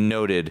I've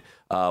noted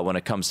when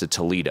it comes to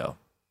Toledo.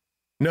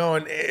 No,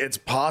 and it's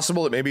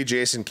possible that maybe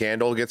Jason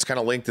Candle gets kind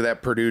of linked to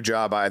that Purdue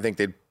job. I think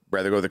they'd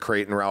rather go the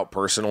Creighton route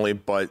personally.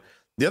 But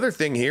the other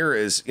thing here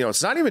is,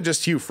 it's not even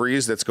just Hugh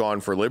Freeze that's gone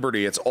for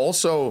Liberty. It's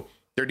also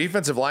their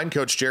defensive line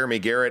coach, Jeremy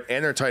Garrett,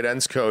 and their tight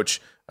ends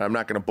coach. I'm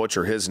not going to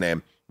butcher his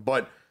name,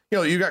 but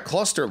you got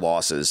cluster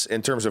losses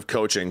in terms of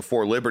coaching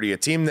for Liberty, a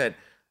team that,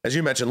 as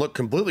you mentioned, looked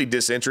completely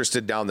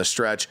disinterested down the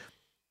stretch.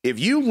 If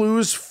you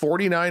lose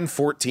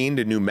 49-14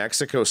 to New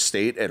Mexico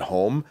State at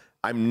home,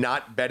 I'm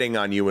not betting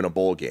on you in a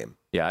bowl game.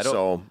 Yeah, I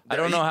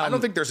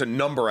don't think there's a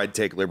number I'd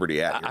take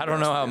Liberty at. I don't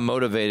know how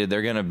motivated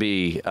they're going to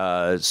be.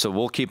 So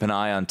we'll keep an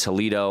eye on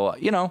Toledo.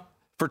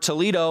 For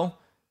Toledo,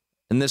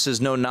 and this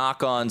is no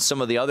knock on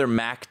some of the other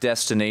MAC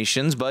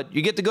destinations, but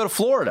you get to go to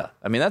Florida.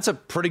 I mean, that's a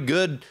pretty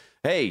good,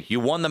 hey, you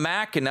won the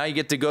MAC, and now you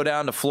get to go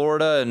down to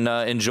Florida and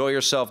enjoy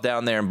yourself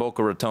down there in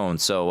Boca Raton.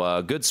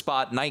 So good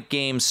spot, night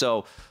game.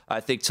 So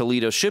I think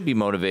Toledo should be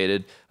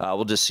motivated.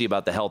 We'll just see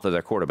about the health of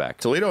their quarterback.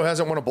 Toledo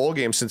hasn't won a bowl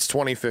game since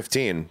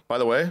 2015. By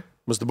the way,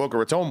 was the Boca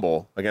Raton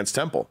Bowl against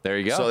Temple. There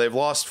you go. So they've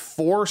lost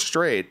 4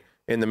 straight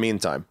in the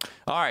meantime.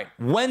 All right,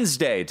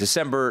 Wednesday,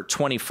 December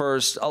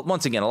 21st.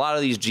 Once again, a lot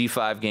of these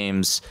G5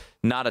 games,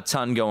 not a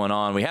ton going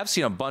on. We have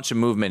seen a bunch of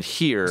movement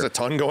here. There's a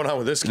ton going on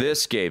with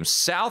this game.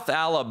 South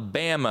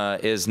Alabama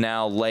is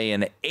now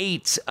laying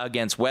 8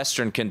 against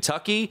Western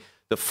Kentucky.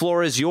 The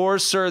floor is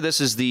yours, sir. This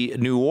is the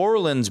New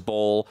Orleans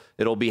Bowl.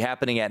 It'll be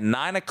happening at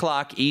 9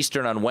 o'clock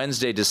Eastern on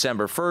Wednesday,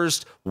 December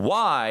 1st.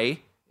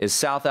 Why is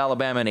South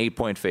Alabama an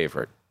 8-point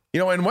favorite? You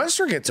know, and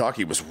Western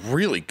Kentucky was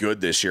really good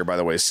this year, by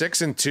the way.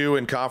 6-2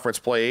 in conference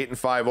play,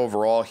 8-5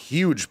 overall.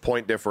 Huge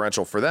point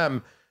differential for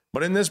them.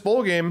 But in this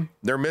bowl game,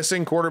 they're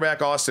missing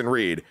quarterback Austin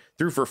Reed.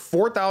 Threw for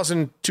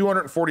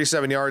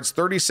 4,247 yards,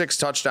 36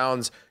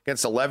 touchdowns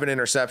against 11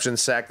 interceptions,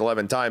 sacked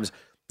 11 times.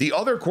 The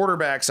other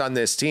quarterbacks on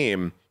this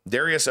team,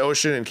 Darius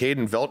Ocean and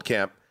Caden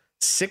Veldkamp,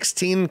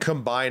 16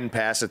 combined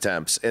pass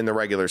attempts in the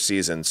regular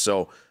season.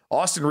 So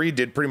Austin Reed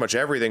did pretty much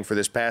everything for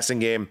this passing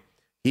game.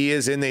 He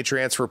is in the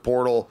transfer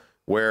portal,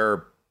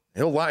 where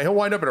he'll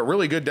wind up at a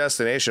really good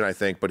destination, I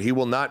think, but he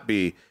will not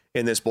be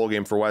in this bowl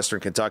game for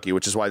Western Kentucky,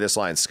 which is why this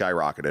line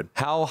skyrocketed.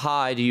 How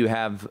high do you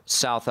have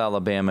South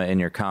Alabama in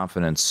your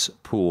confidence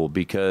pool?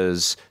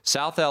 Because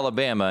South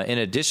Alabama, in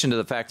addition to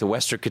the fact that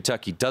Western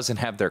Kentucky doesn't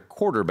have their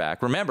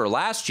quarterback, remember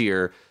last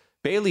year,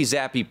 Bailey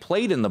Zappi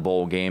played in the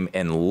bowl game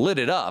and lit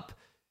it up.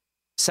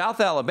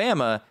 South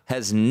Alabama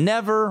has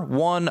never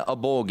won a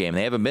bowl game.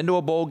 They haven't been to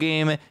a bowl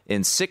game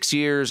in 6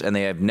 years, and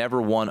they have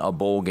never won a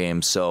bowl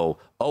game. So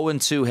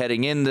 0-2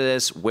 heading into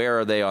this. Where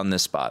are they on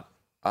this spot?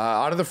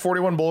 Out of the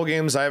 41 bowl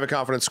games, I have a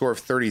confidence score of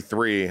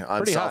 33 on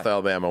pretty South high.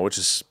 Alabama, which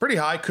is pretty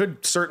high.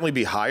 Could certainly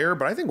be higher,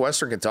 but I think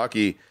Western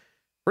Kentucky,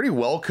 pretty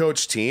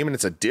well-coached team, and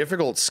it's a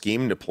difficult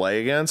scheme to play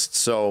against.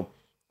 So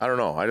I don't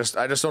know. I just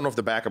don't know if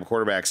the backup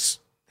quarterbacks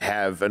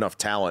have enough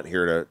talent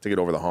here to get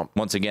over the hump.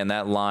 Once again,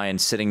 that line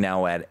sitting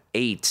now at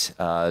 8,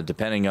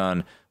 depending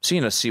on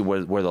seeing to see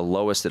where the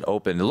lowest it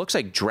opened. It looks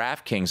like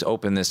DraftKings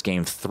opened this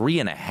game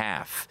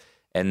 3.5,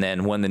 and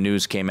then when the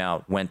news came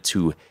out, went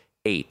to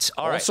 8.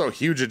 Also,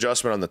 huge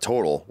adjustment on the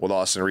total with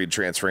Austin Reed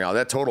transferring out.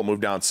 That total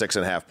moved down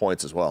 6.5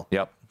 points as well.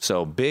 Yep.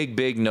 So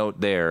big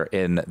note there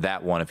in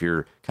that one if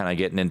you're kind of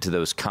getting into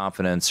those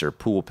confidence or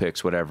pool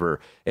picks, whatever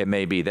it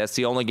may be. That's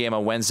the only game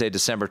on Wednesday,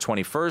 December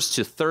 21st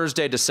to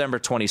Thursday, December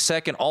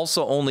 22nd.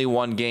 Also only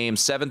one game,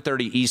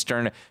 7:30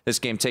 Eastern. This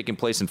game taking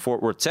place in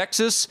Fort Worth,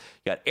 Texas.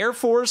 You got Air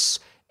Force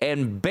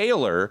and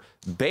Baylor.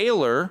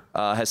 Baylor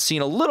has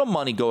seen a little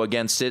money go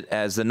against it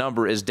as the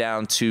number is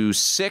down to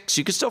 6.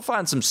 You can still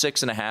find some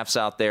 6.5s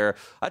out there.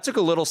 I took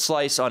a little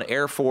slice on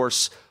Air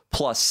Force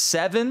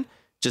 +7.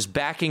 Just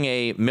backing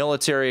a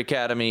military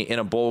academy in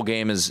a bowl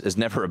game is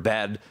never a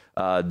bad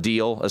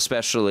deal,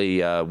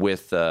 especially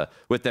with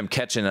them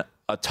catching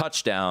a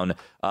touchdown.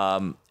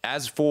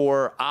 As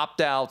for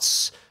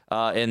opt-outs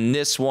in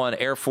this one,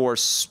 Air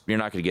Force, you're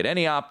not going to get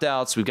any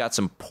opt-outs. We've got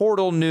some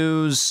portal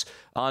news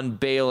on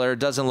Baylor.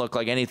 Doesn't look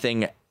like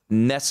anything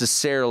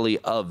necessarily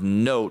of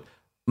note.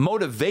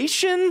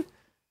 Motivation?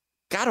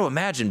 Got to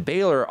imagine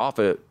Baylor off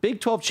a Big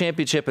 12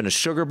 championship and a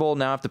Sugar Bowl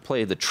now have to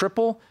play the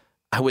triple.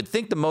 I would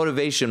think the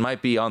motivation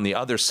might be on the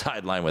other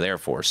sideline with Air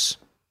Force.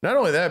 Not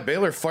only that,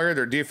 Baylor fired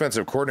their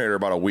defensive coordinator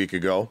about a week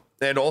ago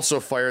and also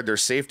fired their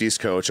safeties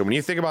coach. And when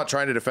you think about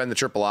trying to defend the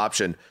triple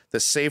option, the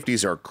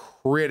safeties are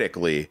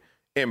critically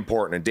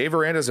important. And Dave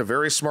Aranda is a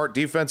very smart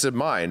defensive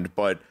mind,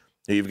 but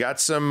you've got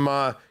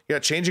some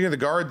changing of the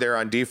guard there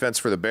on defense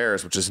for the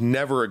Bears, which is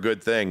never a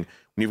good thing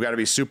when you've got to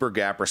be super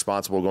gap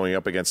responsible going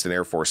up against an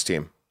Air Force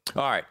team.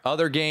 All right,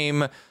 other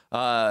game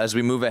as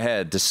we move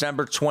ahead,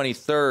 December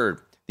 23rd.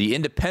 The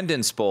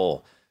Independence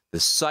Bowl, the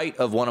site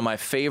of one of my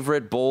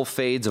favorite bowl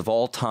fades of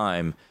all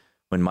time,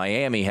 when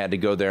Miami had to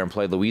go there and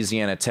play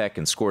Louisiana Tech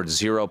and scored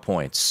 0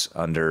 points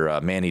under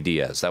Manny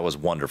Diaz. That was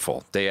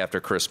wonderful. Day after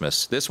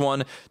Christmas. This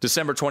one,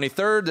 December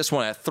 23rd, this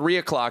one at 3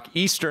 o'clock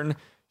Eastern.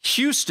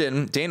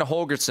 Houston, Dana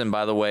Holgorsen,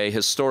 by the way,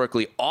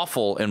 historically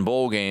awful in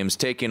bowl games,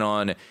 taking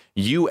on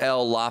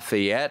UL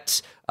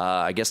Lafayette.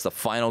 I guess the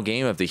final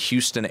game of the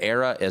Houston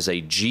era as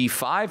a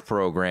G5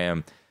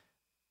 program.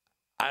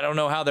 I don't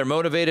know how they're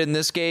motivated in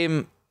this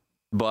game,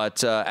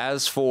 but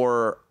as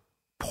for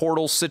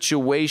portal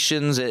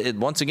situations, it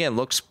once again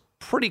looks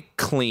pretty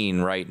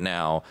clean right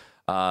now.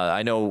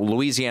 I know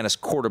Louisiana's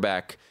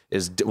quarterback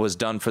was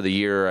done for the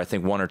year, I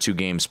think 1 or 2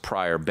 games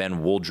prior,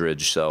 Ben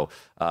Wooldridge, so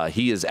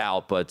he is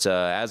out. But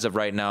as of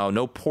right now,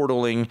 no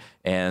portaling,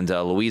 and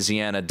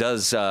Louisiana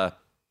does not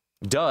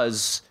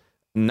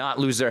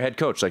lose their head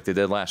coach like they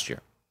did last year.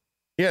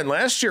 Yeah, and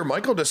last year,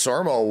 Michael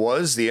DeSarmo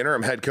was the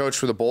interim head coach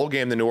for the bowl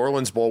game, the New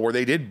Orleans Bowl, where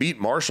they did beat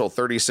Marshall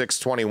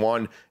 36-21.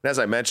 And as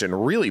I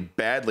mentioned, really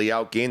badly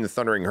outgained the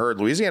Thundering Herd.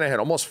 Louisiana had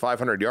almost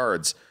 500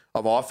 yards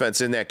of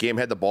offense in that game,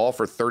 had the ball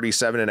for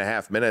 37 and a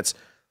half minutes.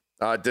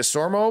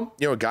 Desormeaux,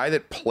 a guy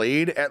that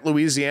played at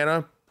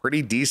Louisiana,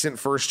 pretty decent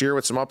first year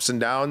with some ups and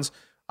downs.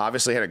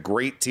 Obviously had a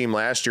great team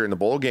last year in the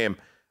bowl game.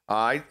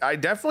 I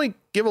definitely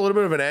give a little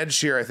bit of an edge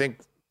here, I think,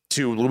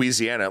 to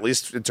Louisiana, at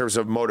least in terms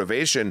of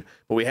motivation.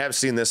 But we have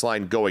seen this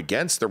line go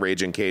against the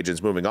Raging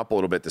Cajuns, moving up a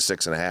little bit to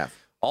 6.5.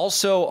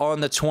 Also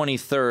on the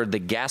 23rd, the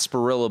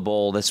Gasparilla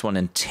Bowl, this one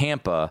in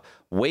Tampa,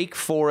 Wake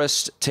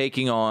Forest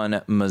taking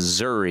on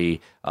Missouri.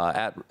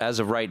 As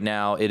of right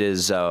now, it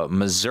is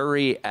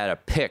Missouri at a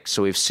pick.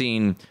 So we've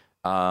seen,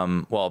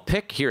 a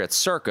pick here at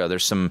Circa.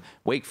 There's some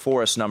Wake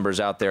Forest numbers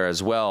out there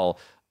as well.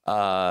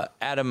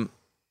 Adam,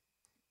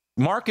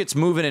 market's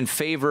moving in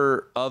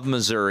favor of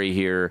Missouri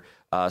here.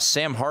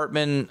 Sam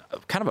Hartman,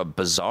 kind of a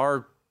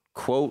bizarre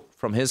quote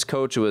from his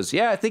coach was,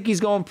 I think he's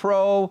going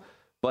pro,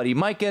 but he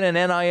might get an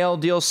NIL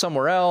deal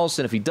somewhere else.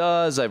 And if he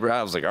does, I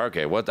was like,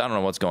 okay, I don't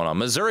know what's going on.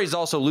 Missouri's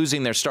also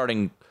losing their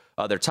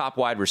their top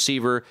wide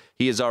receiver.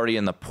 He is already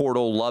in the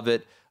portal.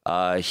 Lovett.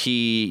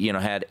 He,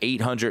 had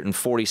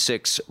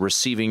 846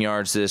 receiving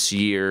yards this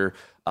year.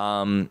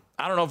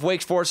 I don't know if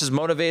Wake Forest is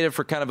motivated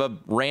for kind of a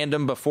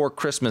random before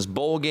Christmas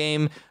bowl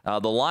game. The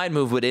line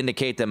move would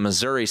indicate that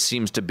Missouri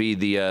seems to be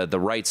the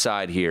right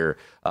side here,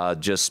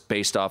 just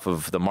based off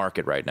of the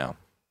market right now.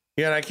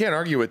 Yeah, and I can't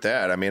argue with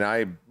that. I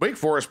mean, Wake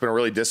Forest been a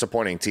really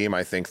disappointing team,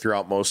 I think,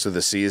 throughout most of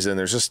the season.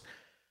 This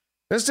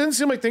didn't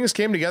seem like things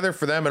came together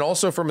for them. And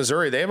also for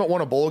Missouri, they haven't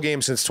won a bowl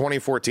game since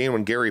 2014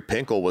 when Gary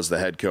Pinkel was the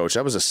head coach.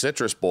 That was a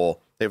Citrus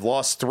Bowl. They've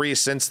lost 3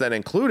 since then,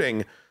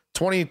 including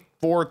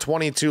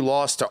 24-22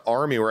 loss to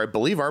Army, where I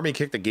believe Army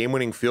kicked a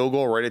game-winning field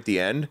goal right at the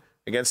end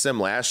against them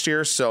last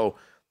year. So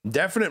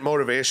definite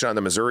motivation on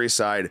the Missouri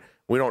side.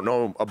 We don't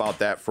know about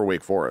that for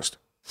Wake Forest.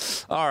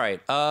 All right.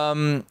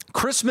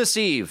 Christmas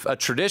Eve, a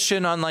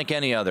tradition unlike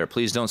any other.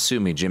 Please don't sue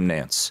me, Jim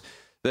Nantz.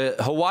 The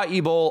Hawaii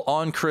Bowl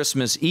on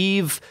Christmas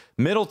Eve,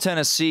 Middle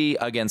Tennessee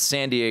against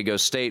San Diego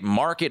State.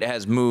 Market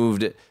has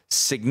moved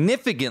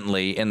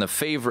significantly in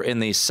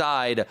the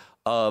side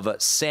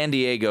of San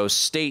Diego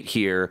State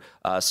here.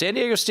 San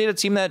Diego State, a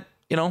team that,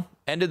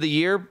 ended the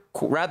year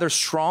rather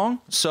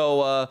strong.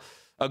 So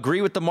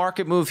agree with the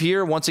market move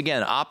here. Once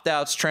again,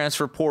 opt-outs,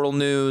 transfer portal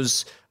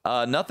news,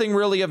 nothing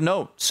really of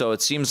note. So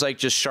it seems like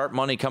just sharp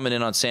money coming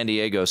in on San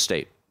Diego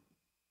State.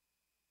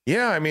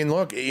 Yeah, I mean,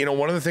 look,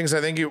 one of the things I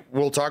think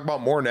we'll talk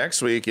about more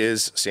next week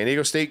is San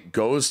Diego State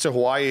goes to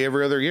Hawaii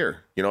every other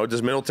year.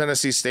 Does Middle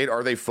Tennessee State,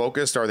 are they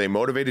focused? Are they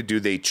motivated? Do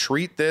they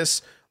treat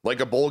this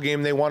like a bowl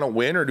game they want to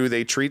win, or do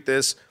they treat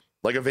this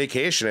like a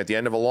vacation at the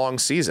end of a long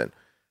season?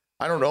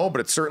 I don't know, but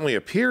it certainly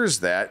appears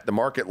that the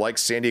market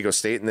likes San Diego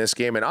State in this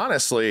game. And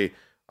honestly,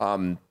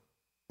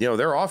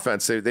 their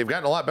offense, they've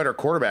gotten a lot better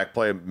quarterback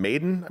play.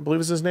 Maiden, I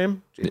believe is his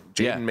name.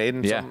 Jaden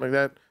Maiden, something like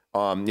that.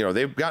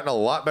 They've gotten a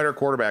lot better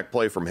quarterback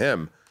play from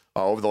him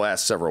over the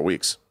last several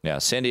weeks. Yeah,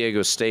 San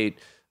Diego State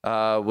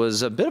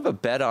was a bit of a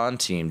bet-on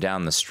team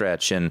down the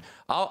stretch, and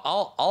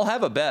I'll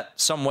have a bet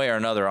some way or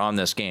another on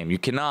this game. You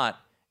cannot,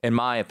 in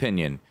my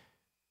opinion,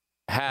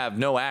 have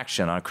no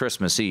action on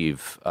Christmas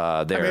Eve there.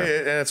 I mean,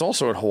 and it's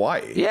also in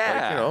Hawaii.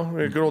 Yeah.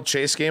 A good old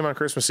Chase game on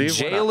Christmas Eve.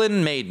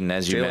 Jalen Maiden,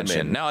 as you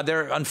mentioned. Now,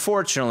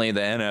 unfortunately,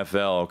 the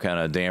NFL kind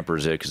of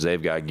dampers it because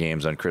they've got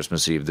games on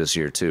Christmas Eve this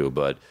year too,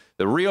 but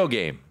the real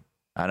game,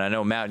 and I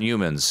know Matt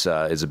Humans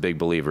is a big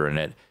believer in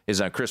it,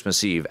 is on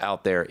Christmas Eve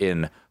out there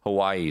in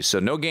Hawaii. So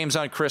no games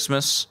on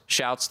Christmas.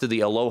 Shouts to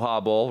the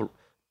Aloha Bowl.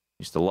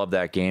 Used to love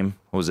that game.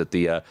 What was it?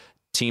 The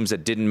teams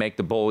that didn't make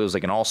the bowl. It was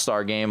like an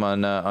all-star game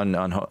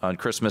on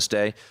Christmas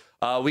Day.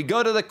 We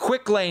go to the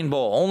Quick Lane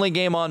Bowl. Only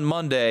game on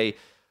Monday.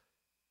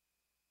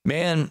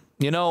 Man,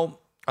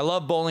 I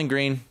love Bowling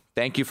Green.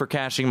 Thank you for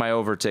cashing my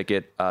over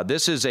ticket.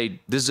 This is a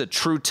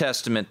true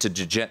testament to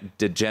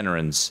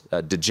degenerates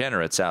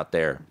out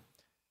there.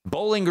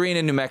 Bowling Green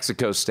in New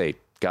Mexico State.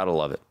 Gotta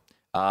love it.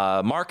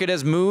 Market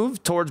has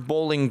moved towards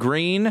Bowling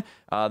Green.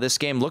 This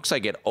game looks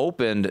like it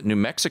opened New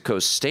Mexico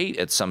State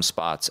at some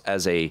spots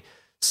as a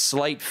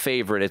slight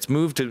favorite. It's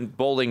moved to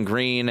Bowling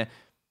Green.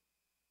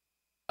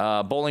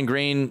 Bowling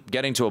Green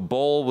getting to a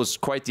bowl was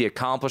quite the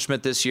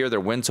accomplishment this year. Their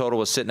win total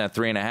was sitting at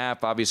 3.5.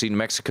 Obviously, New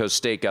Mexico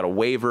State got a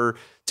waiver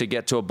to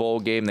get to a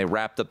bowl game. They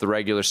wrapped up the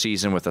regular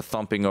season with a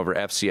thumping over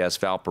FCS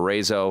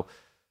Valparaiso.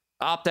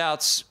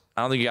 Opt-outs,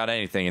 I don't think you got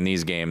anything in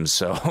these games.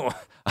 So,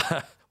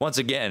 once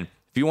again,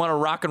 if you want to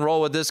rock and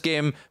roll with this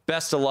game,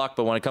 best of luck.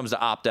 But when it comes to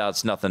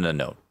opt-outs, nothing to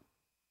note.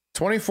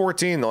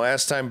 2014, the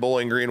last time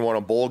Bowling Green won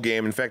a bowl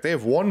game. In fact, they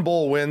have one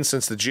bowl win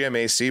since the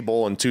GMAC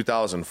Bowl in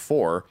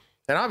 2004.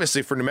 And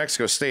obviously for New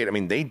Mexico State, I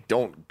mean, they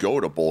don't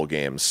go to bowl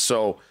games.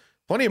 So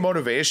plenty of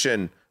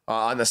motivation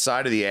on the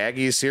side of the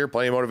Aggies here,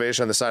 plenty of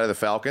motivation on the side of the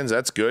Falcons.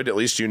 That's good. At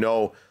least you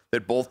know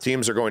that both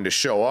teams are going to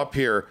show up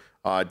here.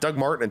 Doug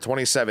Martin in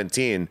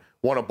 2017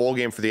 won a bowl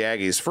game for the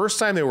Aggies. First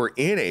time they were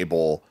in a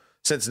bowl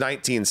since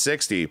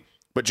 1960.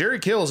 But Jerry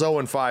Kill is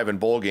 0-5 in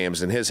bowl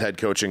games in his head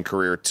coaching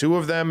career. 2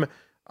 of them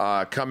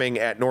coming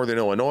at Northern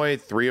Illinois,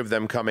 3 of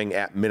them coming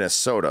at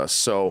Minnesota.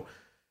 So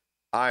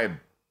I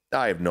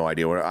have no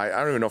idea I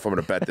don't even know if I'm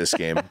going to bet this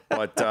game,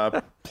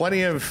 but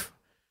plenty of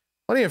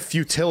plenty of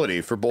futility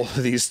for both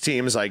of these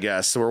teams, I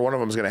guess, where one of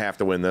them is going to have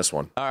to win this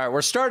one. All right,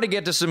 we're starting to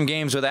get to some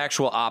games with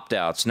actual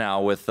opt-outs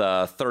now with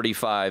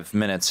 35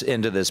 minutes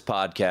into this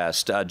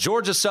podcast.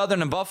 Georgia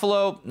Southern and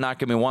Buffalo, not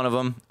going to be one of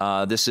them.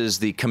 This is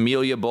the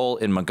Camellia Bowl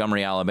in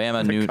Montgomery,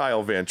 Alabama. The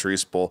Kyle Van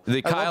Treese Bowl. I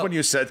love when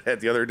you said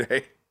that the other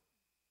day.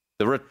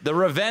 The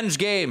revenge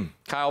game.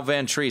 Kyle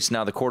Van Treese,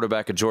 now the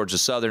quarterback of Georgia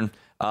Southern.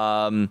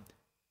 I'm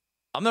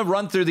going to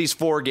run through these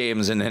 4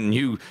 games, and then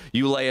you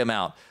lay them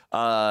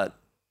out.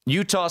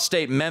 Utah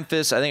State,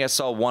 Memphis. I think I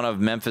saw one of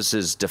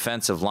Memphis's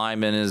defensive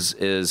linemen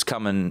is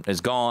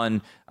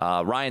gone.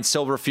 Ryan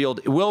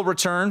Silverfield will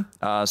return,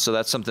 so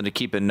that's something to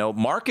keep in note.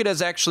 Market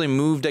has actually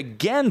moved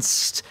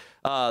against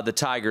the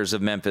Tigers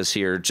of Memphis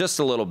here just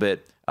a little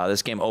bit.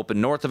 This game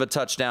opened north of a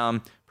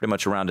touchdown, pretty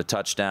much around a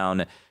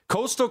touchdown.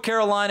 Coastal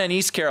Carolina and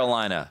East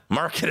Carolina.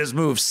 Market has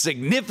moved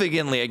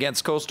significantly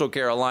against Coastal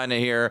Carolina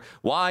here.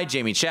 Why?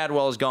 Jamie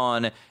Chadwell is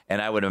gone,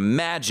 and I would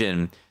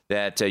imagine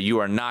that you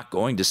are not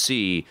going to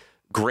see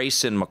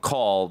Grayson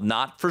McCall,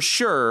 not for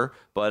sure,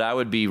 but I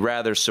would be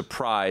rather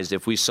surprised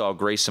if we saw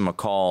Grayson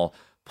McCall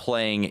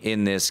playing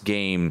in this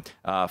game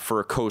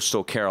for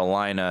Coastal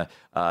Carolina.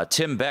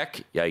 Tim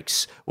Beck,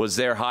 yikes, was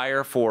their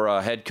hire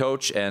for head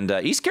coach, and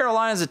East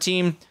Carolina is a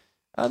team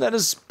that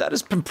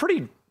has been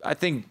pretty, I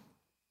think,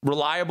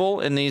 reliable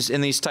in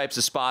these types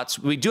of spots.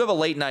 We do have a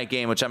late night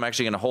game, which I'm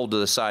actually going to hold to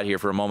the side here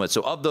for a moment.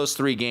 So of those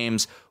 3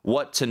 games,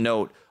 what to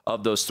note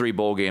of those 3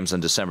 bowl games on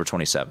December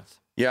 27th?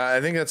 Yeah,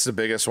 I think that's the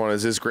biggest one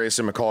is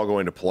Grayson McCall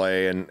going to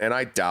play? And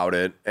I doubt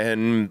it.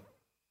 And,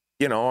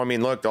 you know, I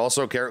mean, look,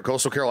 also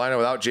Coastal Carolina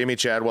without Jamie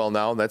Chadwell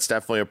now, that's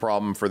definitely a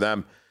problem for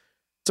them.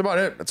 That's about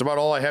it. That's about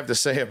all I have to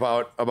say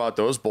about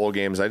those bowl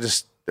games.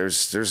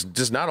 There's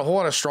just not a whole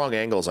lot of strong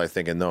angles, I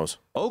think, in those.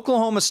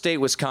 Oklahoma State,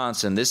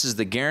 Wisconsin. This is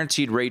the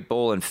Guaranteed Rate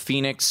Bowl in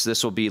Phoenix.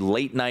 This will be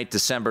late night,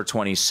 December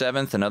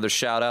 27th. Another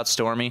shout out,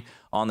 Stormy,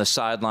 on the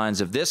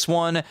sidelines of this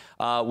one.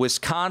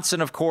 Wisconsin,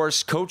 of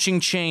course, coaching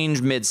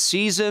change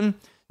mid-season.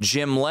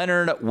 Jim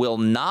Leonard will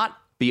not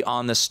be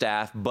on the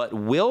staff, but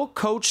will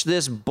coach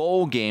this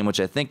bowl game, which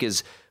I think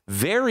is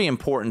very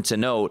important to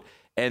note.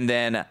 And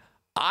then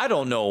I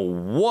don't know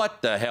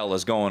what the hell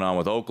is going on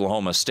with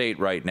Oklahoma State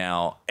right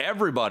now.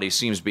 Everybody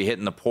seems to be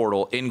hitting the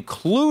portal,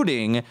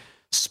 including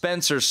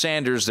Spencer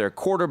Sanders, their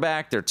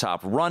quarterback, their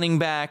top running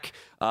back,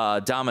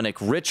 Dominic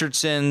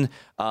Richardson.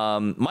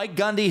 Mike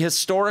Gundy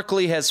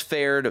historically has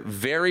fared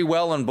very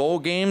well in bowl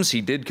games.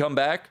 He did come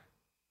back.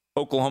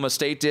 Oklahoma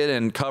State did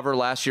and cover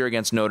last year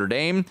against Notre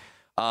Dame.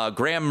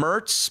 Graham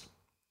Mertz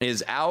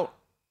is out.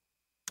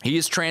 He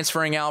is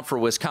transferring out for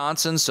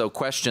Wisconsin, so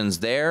questions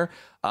there.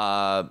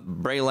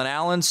 Braylon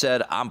Allen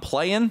said, I'm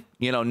playing,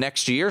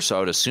 next year, so I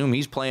would assume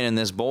he's playing in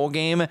this bowl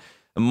game.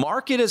 The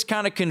market is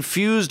kind of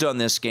confused on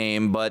this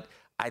game, but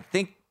I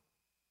think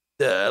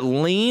the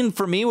lean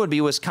for me would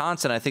be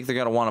Wisconsin. I think they're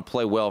going to want to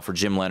play well for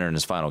Jim Leonard in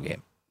his final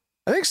game.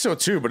 I think so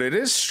too, but it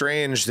is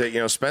strange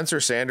that, Spencer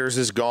Sanders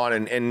is gone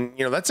and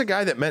that's a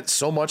guy that meant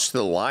so much to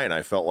the line.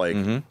 I felt like,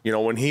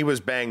 when he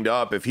was banged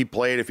up, if he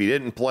played, if he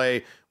didn't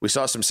play, we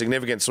saw some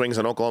significant swings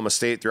on Oklahoma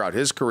State throughout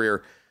his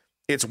career.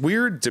 It's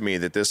weird to me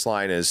that this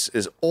line is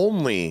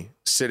only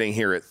sitting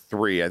here at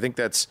 3. I think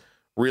that's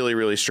really,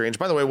 really strange.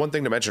 By the way, one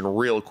thing to mention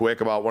real quick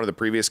about one of the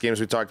previous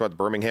games we talked about, the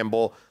Birmingham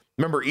Bowl.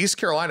 Remember, East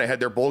Carolina had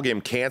their bowl game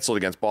canceled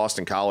against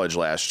Boston College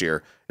last year,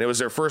 and it was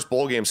their first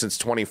bowl game since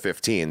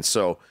 2015.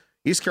 So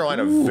East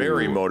Carolina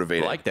very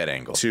motivated. I like that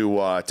angle.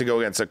 To go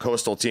against a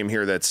Coastal team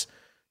here that's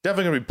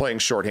definitely going to be playing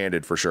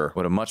shorthanded for sure.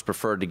 Would have much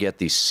preferred to get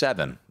the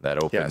 7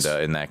 that opened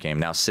in that game,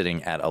 now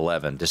sitting at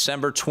 11.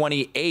 December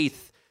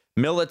 28th,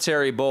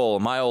 Military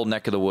Bowl, my old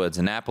neck of the woods,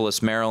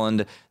 Annapolis,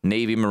 Maryland,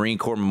 Navy Marine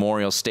Corps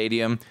Memorial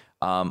Stadium.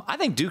 I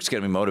think Duke's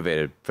going to be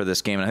motivated for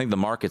this game, and I think the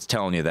market's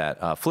telling you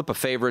that. Flip of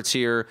favorites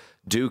here.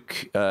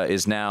 Duke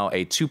is now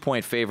a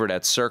 2-point favorite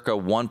at circa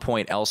 1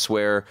 point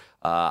elsewhere.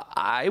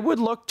 I would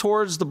look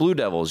towards the Blue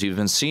Devils. You've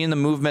been seeing the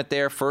movement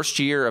there. First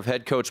year of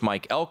head coach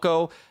Mike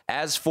Elko.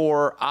 As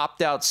for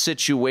opt-out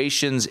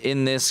situations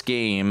in this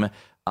game,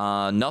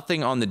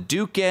 nothing on the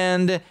Duke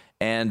end,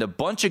 and a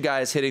bunch of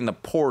guys hitting the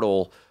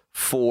portal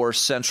for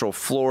Central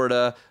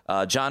Florida.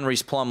 John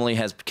Reese Plumlee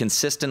has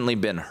consistently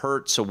been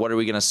hurt, so what are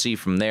we going to see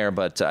from there?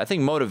 But I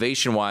think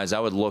motivation-wise, I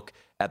would look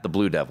at the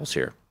Blue Devils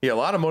here. Yeah, a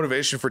lot of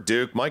motivation for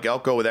Duke. Mike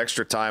Elko with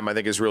extra time, I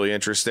think, is really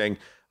interesting.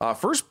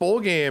 First bowl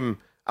game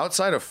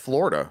outside of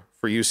Florida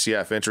for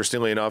UCF,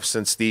 interestingly enough,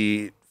 since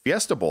the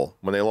Fiesta Bowl,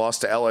 when they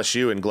lost to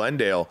LSU in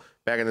Glendale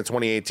back in the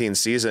 2018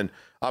 season.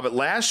 But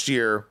last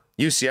year,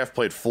 UCF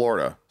played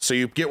Florida. So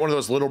you get one of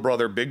those little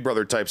brother, big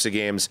brother types of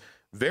games.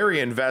 Very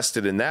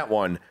invested in that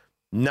one.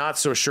 Not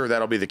so sure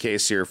that'll be the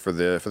case here for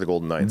the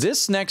Golden Knights.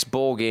 This next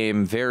bowl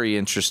game, very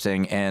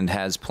interesting and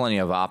has plenty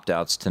of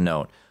opt-outs to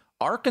note.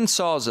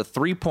 Arkansas is a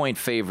 3-point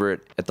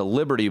favorite at the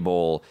Liberty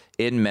Bowl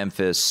in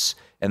Memphis,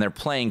 and they're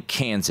playing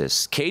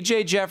Kansas.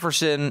 KJ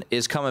Jefferson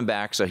is coming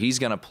back, so he's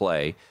going to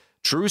play.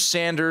 Drew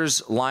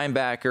Sanders,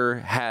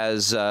 linebacker,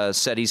 has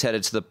said he's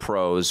headed to the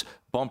pros.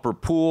 Bumper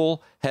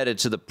Poole headed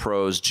to the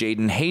pros.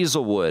 Jaden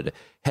Hazelwood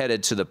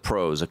headed to the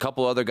pros. A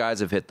couple other guys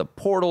have hit the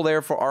portal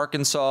there for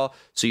Arkansas.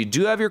 So you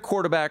do have your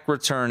quarterback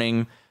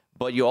returning,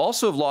 but you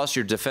also have lost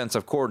your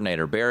defensive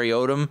coordinator. Barry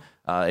Odom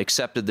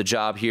accepted the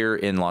job here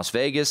in Las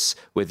Vegas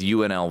with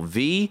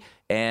UNLV.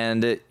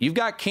 And you've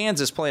got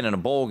Kansas playing in a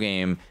bowl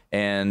game.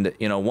 And,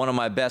 one of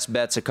my best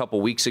bets a couple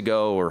weeks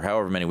ago, or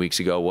however many weeks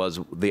ago, was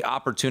the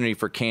opportunity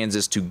for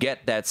Kansas to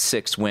get that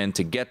 6th win,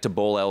 to get to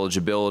bowl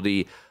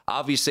eligibility.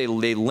 Obviously,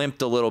 they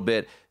limped a little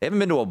bit. They haven't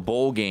been to a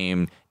bowl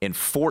game in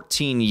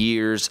 14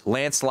 years.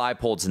 Lance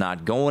Leipold's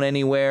not going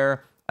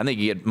anywhere. I think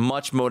you get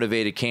much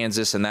motivated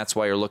Kansas, and that's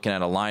why you're looking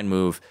at a line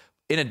move,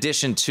 in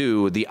addition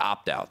to the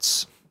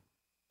opt-outs.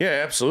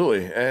 Yeah,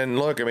 absolutely. And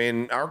look,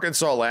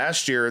 Arkansas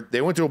last year,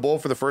 they went to a bowl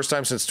for the first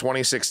time since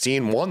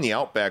 2016, won the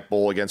Outback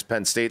Bowl against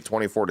Penn State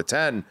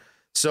 24-10.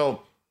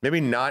 So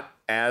maybe not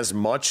as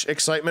much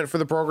excitement for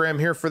the program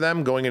here for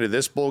them going into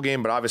this bowl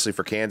game, but obviously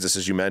for Kansas,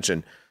 as you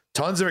mentioned,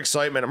 tons of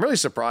excitement. I'm really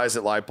surprised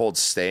that Leipold's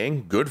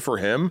staying. Good for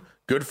him.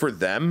 Good for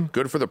them.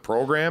 Good for the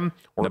program.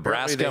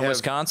 Nebraska and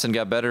Wisconsin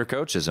got better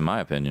coaches, in my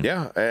opinion.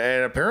 Yeah,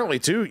 and apparently,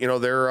 too,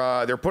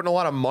 they're putting a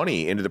lot of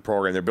money into the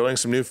program. They're building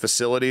some new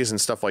facilities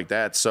and stuff like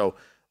that. So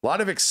a lot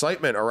of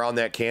excitement around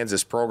that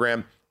Kansas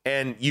program.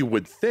 And you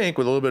would think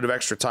with a little bit of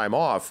extra time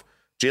off,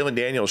 Jalen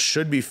Daniels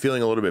should be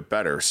feeling a little bit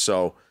better.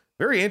 So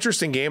very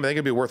interesting game. I think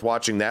it'd be worth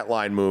watching that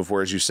line move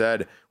where, as you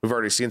said, we've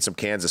already seen some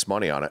Kansas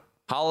money on it.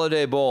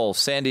 Holiday Bowl,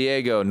 San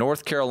Diego,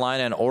 North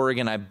Carolina, and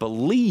Oregon. I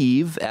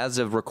believe, as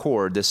of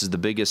record, this is the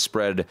biggest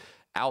spread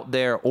out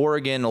there.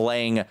 Oregon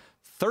laying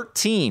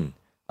 13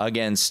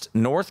 against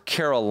North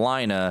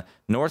Carolina.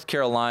 North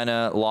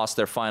Carolina lost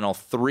their final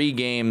 3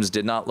 games,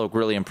 did not look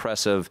really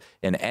impressive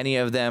in any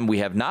of them. We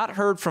have not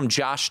heard from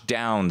Josh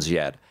Downs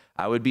yet.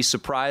 I would be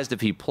surprised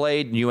if he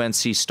played. UNC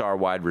star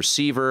wide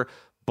receiver.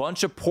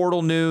 Bunch of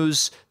portal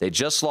news. They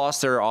just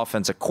lost their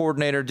offensive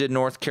coordinator, did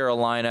North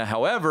Carolina.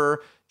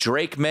 However,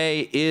 Drake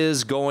May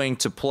is going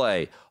to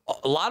play.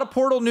 A lot of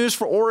portal news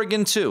for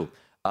Oregon, too.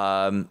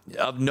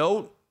 Of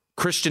note,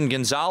 Christian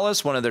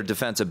Gonzalez, one of their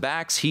defensive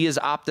backs, he is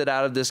opted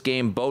out of this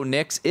game. Bo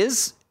Nix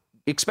is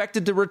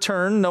expected to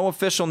return. No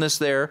officialness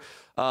there.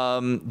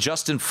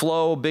 Justin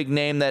Flo, big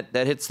name that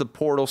hits the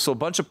portal. So a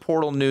bunch of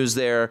portal news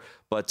there,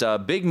 but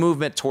big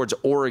movement towards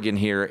Oregon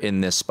here in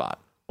this spot.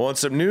 Well, and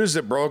some news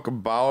that broke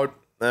about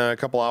a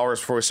couple hours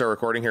before we start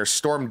recording here.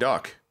 Storm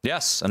Duck.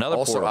 Yes, another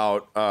also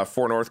portal. out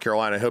for North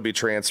Carolina. He'll be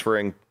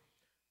transferring.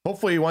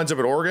 Hopefully he winds up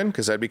at Oregon,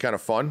 because that'd be kind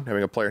of fun,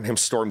 having a player named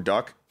Storm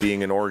Duck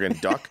being an Oregon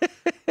Duck.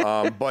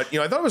 But,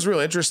 I thought it was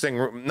really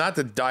interesting, not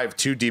to dive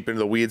too deep into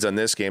the weeds on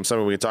this game,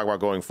 something we can talk about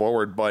going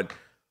forward, but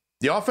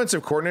the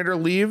offensive coordinator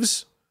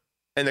leaves,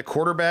 and the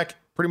quarterback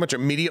pretty much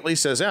immediately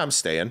says, yeah, I'm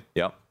staying.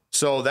 Yep.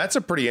 So that's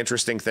a pretty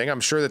interesting thing.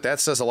 I'm sure that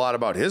says a lot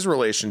about his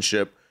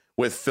relationship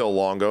with Phil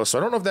Longo. So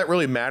I don't know if that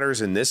really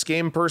matters in this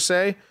game per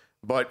se,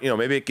 but,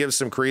 maybe it gives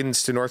some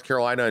credence to North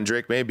Carolina and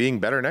Drake May being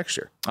better next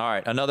year. All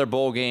right, another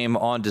bowl game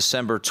on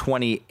December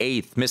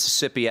 28th,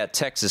 Mississippi at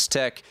Texas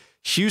Tech.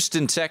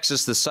 Houston,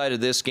 Texas, the site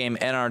of this game,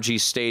 NRG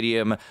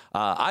Stadium.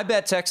 I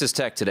bet Texas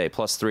Tech today,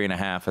 plus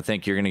 3.5. I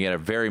think you're going to get a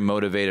very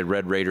motivated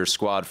Red Raiders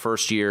squad.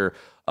 First year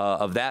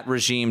of that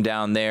regime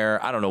down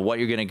there. I don't know what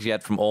you're going to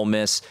get from Ole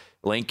Miss.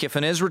 Lane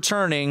Kiffin is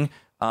returning,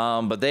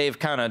 but they've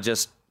kind of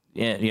just,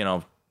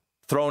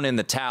 thrown in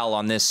the towel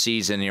on this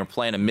season. You're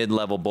playing a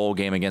mid-level bowl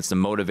game against a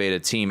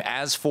motivated team.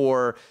 As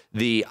for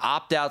the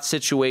opt-out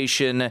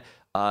situation,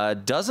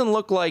 doesn't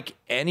look like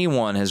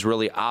anyone has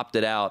really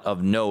opted out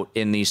of note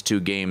in these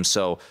 2 games.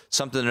 So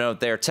something to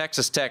note there.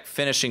 Texas Tech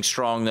finishing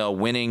strong, though,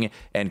 winning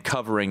and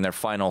covering their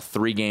final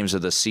 3 games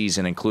of the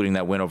season, including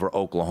that win over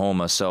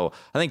Oklahoma. So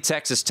I think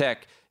Texas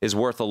Tech is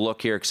worth a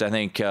look here, because I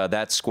think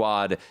that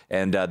squad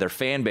and their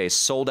fan base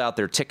sold out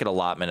their ticket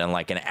allotment in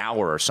like an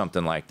hour or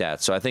something like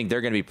that. So I think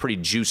they're going to be pretty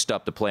juiced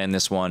up to play in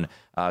this one.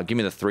 Give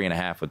me the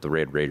 3.5 with the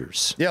Red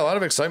Raiders. Yeah, a lot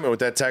of excitement with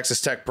that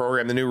Texas Tech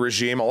program, the new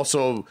regime.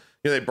 Also,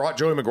 they brought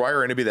Joey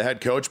McGuire in to be the head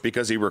coach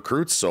because he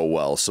recruits so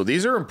well. So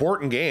these are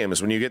important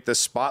games when you get this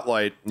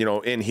spotlight,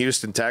 in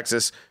Houston,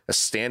 Texas, a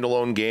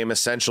standalone game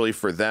essentially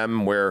for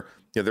them where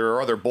there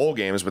are other bowl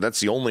games, but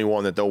that's the only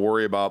one that they'll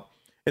worry about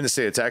in the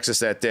state of Texas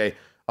that day.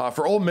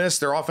 For Ole Miss,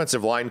 their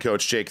offensive line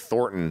coach, Jake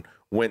Thornton,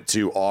 went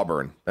to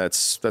Auburn.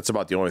 That's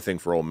about the only thing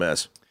for Ole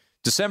Miss.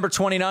 December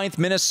 29th,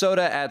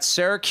 Minnesota at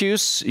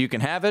Syracuse. You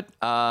can have it.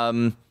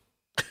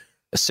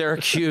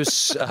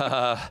 Syracuse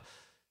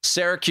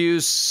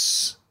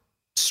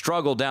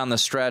struggled down the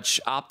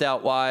stretch.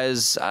 Opt-out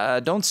wise,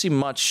 don't see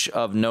much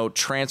of note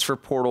transfer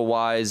portal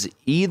wise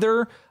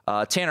either.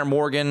 Tanner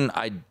Morgan,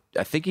 I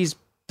think he's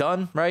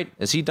done, right?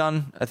 Is he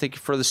done, I think,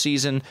 for the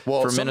season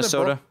for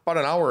Minnesota? About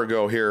an hour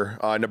ago here,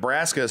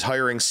 Nebraska is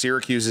hiring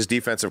Syracuse's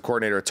defensive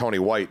coordinator, Tony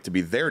White, to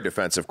be their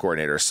defensive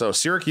coordinator. So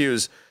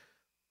Syracuse,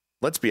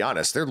 let's be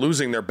honest, they're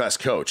losing their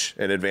best coach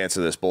in advance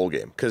of this bowl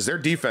game because their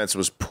defense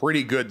was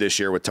pretty good this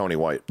year with Tony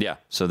White. Yeah,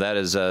 so that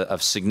is a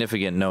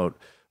significant note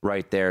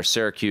right there.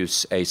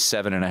 Syracuse, a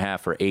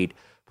 7.5 or 8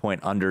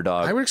 point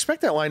underdog. I would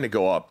expect that line to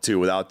go up, too,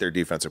 without their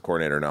defensive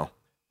coordinator now.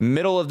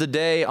 Middle of the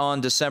day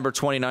on December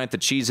 29th, the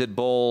Cheez-It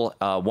Bowl,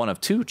 one of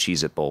two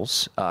Cheez-It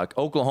Bowls.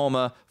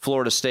 Oklahoma,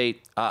 Florida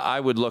State. I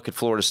would look at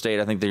Florida State.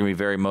 I think they're going to be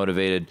very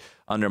motivated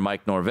under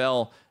Mike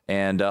Norvell.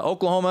 And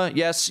Oklahoma,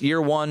 yes,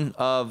 year one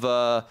of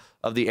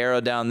the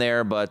era down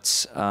there,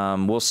 but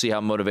we'll see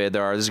how motivated they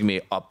are. This is going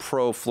to be a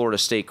pro-Florida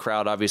State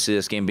crowd. Obviously,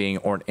 this game being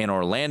in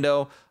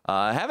Orlando.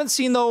 I haven't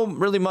seen, though,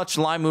 really much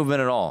line movement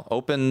at all.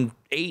 Open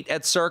 8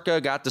 at Circa,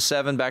 got to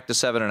 7, back to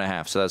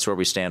 7.5. So that's where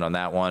we stand on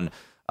that one.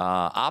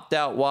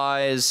 Opt-out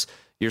wise,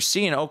 you're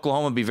seeing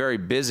Oklahoma be very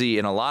busy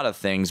in a lot of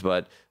things,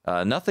 but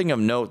nothing of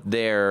note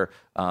there.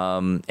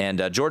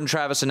 And Jordan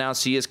Travis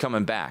announced he is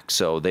coming back,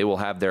 so they will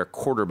have their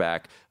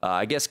quarterback.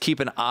 I guess keep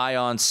an eye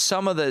on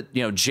some of the,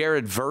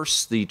 Jared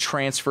Verse, the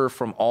transfer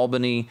from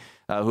Albany,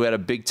 who had a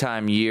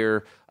big-time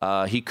year.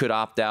 He could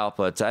opt out,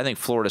 but I think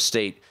Florida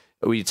State,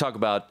 when you talk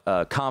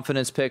about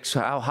confidence picks,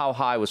 how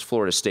high was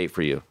Florida State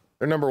for you?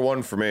 They're number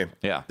one for me.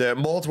 Yeah. The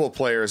multiple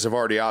players have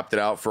already opted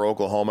out for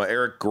Oklahoma.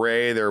 Eric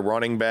Gray, their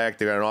running back.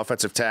 They got an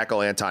offensive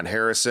tackle, Anton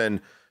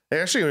Harrison.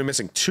 They're actually going to be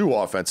missing 2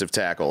 offensive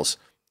tackles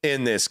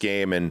in this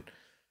game. And,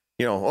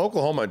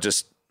 Oklahoma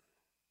just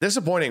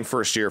disappointing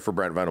first year for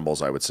Brent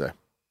Venables, I would say.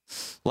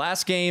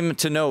 Last game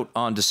to note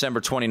on December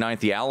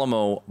 29th, the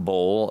Alamo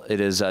Bowl. It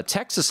is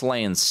Texas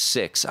laying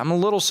 6. I'm a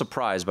little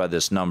surprised by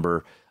this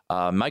number.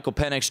 Michael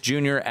Penix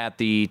Jr. at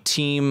the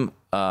team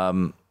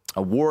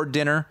award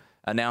dinner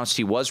announced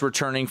he was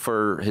returning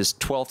for his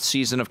 12th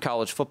season of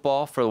college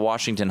football for the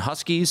Washington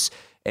Huskies.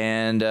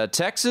 And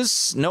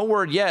Texas, no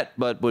word yet,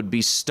 but would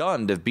be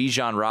stunned if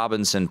Bijan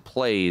Robinson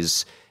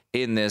plays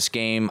in this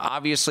game.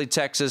 Obviously,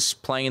 Texas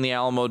playing in the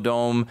Alamo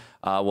Dome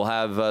will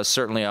have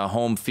certainly a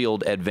home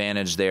field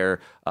advantage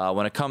there.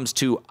 When it comes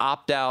to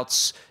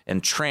opt-outs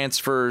and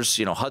transfers,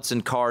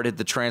 Hudson Card hit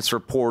the transfer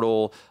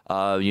portal.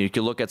 You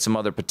can look at some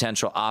other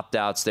potential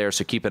opt-outs there,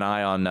 so keep an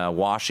eye on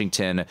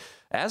Washington.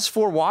 As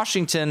for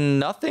Washington,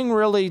 nothing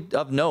really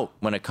of note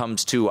when it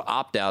comes to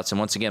opt-outs. And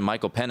once again,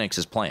 Michael Penix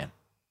is playing.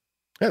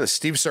 Yeah, the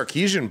Steve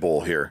Sarkisian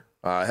Bowl here.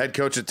 Head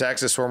coach at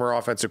Texas, former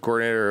offensive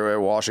coordinator at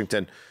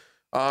Washington.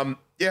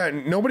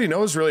 Nobody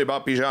knows really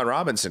about Bijan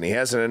Robinson. He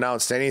hasn't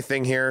announced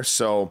anything here,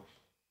 so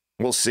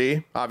we'll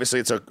see. Obviously,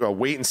 it's a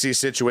wait-and-see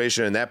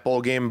situation in that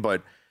bowl game,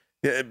 but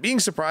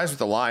being surprised with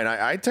the line,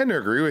 I tend to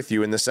agree with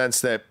you in the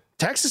sense that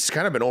Texas has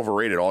kind of been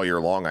overrated all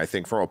year long, I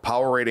think, from a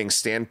power rating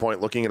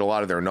standpoint, looking at a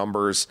lot of their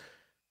numbers.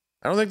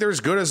 I don't think they're as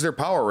good as their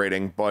power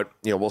rating, but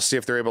we'll see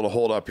if they're able to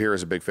hold up here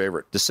as a big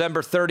favorite.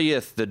 December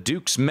 30th, the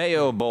Duke's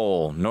Mayo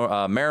Bowl,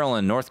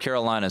 Maryland, North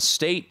Carolina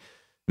State.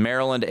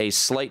 Maryland a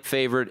slight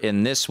favorite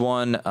in this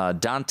one.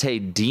 Dante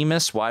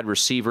Demas, wide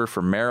receiver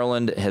for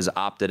Maryland, has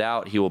opted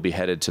out. He will be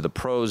headed to the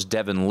pros.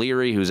 Devin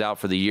Leary, who's out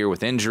for the year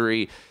with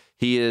injury,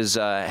 he is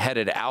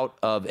headed out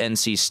of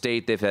NC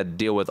State. They've had to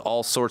deal with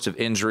all sorts of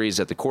injuries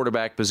at the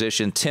quarterback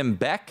position. Tim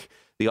Beck,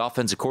 the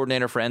offensive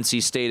coordinator for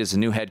NC State, is the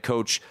new head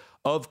coach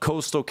of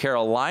Coastal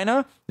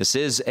Carolina. This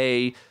is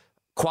a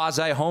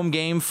quasi-home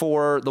game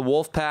for the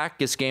Wolfpack.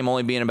 This game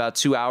only being about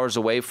 2 hours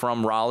away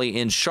from Raleigh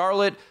in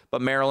Charlotte, but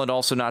Maryland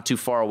also not too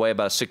far away,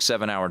 about a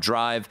 6-7 hour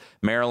drive.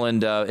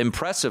 Maryland,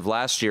 impressive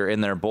last year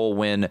in their bowl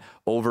win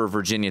over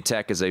Virginia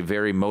Tech, is a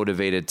very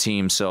motivated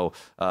team. So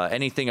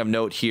anything of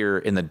note here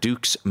in the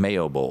Duke's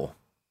Mayo Bowl?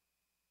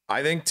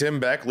 I think Tim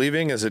Beck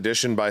leaving is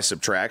addition by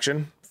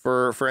subtraction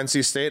for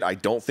NC State. I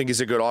don't think he's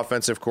a good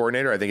offensive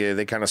coordinator. I think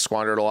they kind of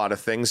squandered a lot of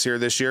things here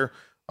this year.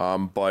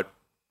 But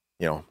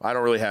I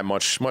don't really have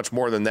much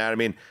more than that. I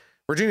mean,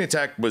 Virginia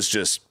Tech was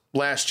just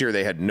last year,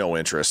 they had no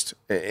interest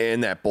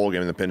in that bowl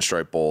game, in the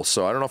Pinstripe Bowl.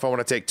 So I don't know if I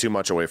want to take too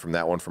much away from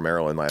that one from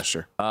Maryland last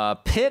year.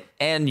 Pitt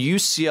and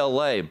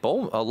UCLA,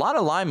 a lot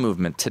of line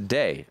movement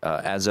today,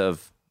 as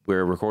of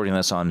we're recording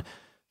this on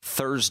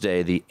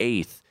Thursday, the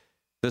 8th.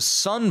 The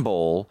Sun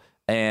Bowl,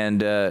 and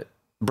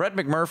Brett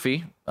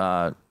McMurphy,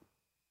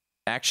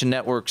 Action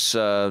Network's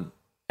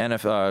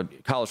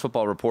NFL college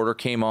football reporter,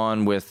 came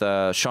on with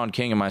Sean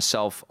King and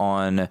myself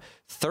on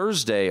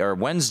Thursday or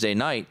Wednesday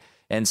night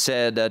and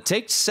said,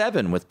 take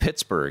 7 with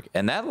Pittsburgh.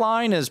 And that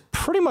line is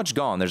pretty much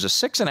gone. There's a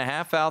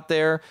 6.5 out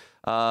there.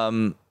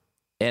 And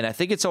I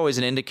think it's always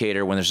an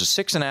indicator when there's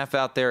a 6.5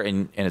 out there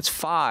and it's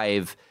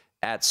 5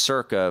 at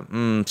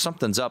Circa,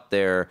 something's up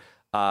there.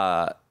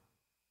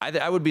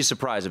 I would be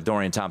surprised if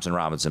Dorian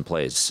Thompson-Robinson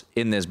plays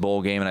in this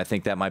bowl game, and I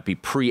think that might be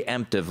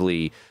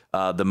preemptively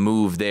the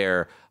move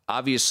there.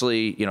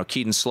 Obviously,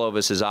 Keaton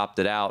Slovis has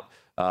opted out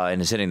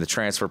and is hitting the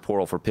transfer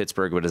portal for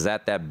Pittsburgh, but is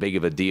that big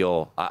of a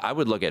deal? I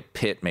would look at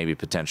Pitt maybe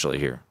potentially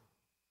here.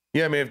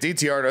 Yeah, I mean, if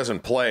DTR doesn't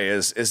play,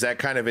 is that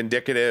kind of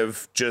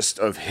indicative just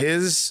of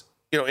his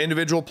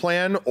individual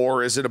plan,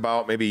 or is it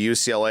about maybe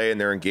UCLA and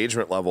their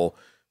engagement level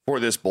for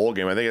this bowl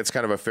game? I think it's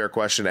kind of a fair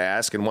question to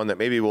ask, and one that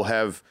maybe we'll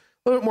have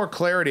a little bit more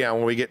clarity on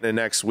when we get into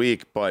next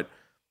week. But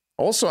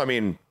also, I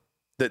mean,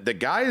 the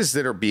guys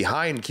that are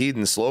behind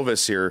Keaton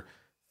Slovis here,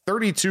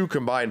 32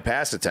 combined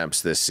pass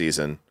attempts this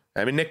season.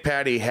 I mean, Nick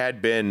Patty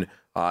had been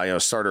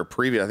starter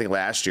previous. I think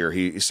last year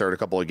he started a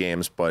couple of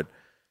games, but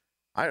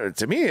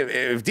To me,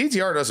 if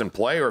DTR doesn't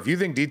play, or if you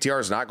think DTR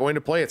is not going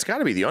to play, it's got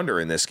to be the under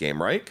in this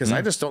game, right? Because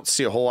I just don't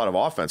see a whole lot of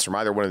offense from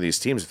either one of these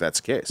teams if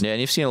that's the case. Yeah,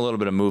 and you've seen a little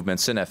bit of movement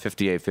sitting at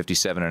 58,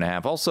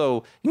 57.5. Also,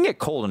 you can get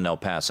cold in El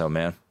Paso,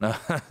 man.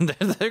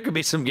 There could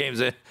be some games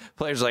that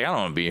players are like, I don't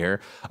want to be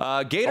here.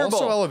 Gator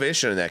Bowl. Also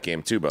elevation in that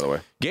game, too, by the way.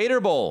 Gator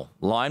Bowl.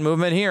 Line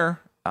movement here.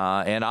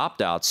 And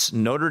opt-outs.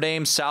 Notre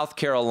Dame, South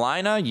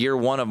Carolina, year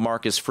 1 of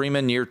Marcus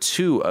Freeman, year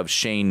 2 of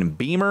Shane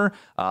Beamer.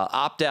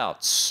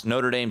 Opt-outs.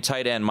 Notre Dame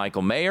tight end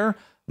Michael Mayer.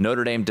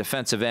 Notre Dame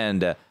defensive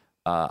end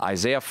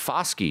Isaiah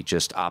Foskey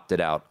just opted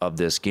out of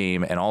this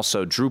game. And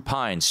also Drew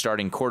Pine,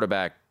 starting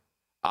quarterback,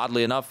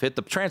 oddly enough, hit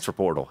the transfer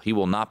portal. He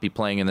will not be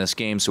playing in this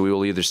game, so we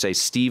will either say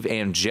Steve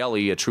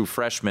Angeli, a true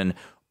freshman,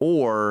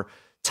 or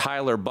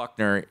Tyler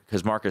Buckner,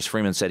 because Marcus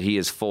Freeman said he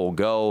is full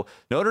go.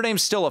 Notre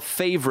Dame's still a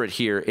favorite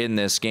here in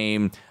this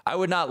game. I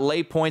would not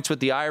lay points with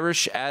the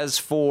Irish. As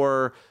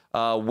for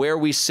where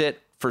we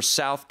sit for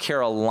South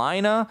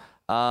Carolina,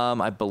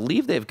 I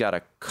believe they've got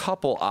a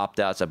couple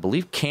opt-outs. I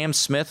believe Cam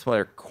Smith,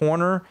 their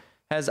corner,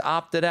 has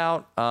opted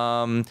out.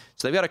 So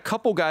they've got a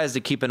couple guys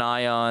to keep an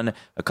eye on,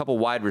 a couple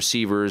wide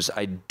receivers.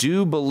 I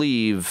do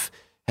believe,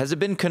 has it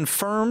been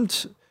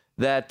confirmed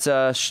that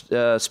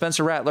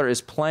Spencer Rattler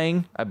is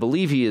playing? I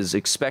believe he is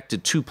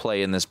expected to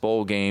play in this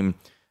bowl game.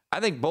 I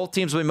think both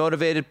teams will be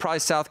motivated. Probably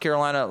South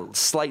Carolina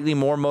slightly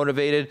more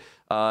motivated.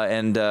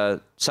 And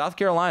South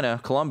Carolina,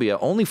 Columbia,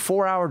 only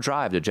 4-hour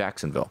drive to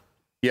Jacksonville.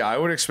 Yeah, I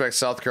would expect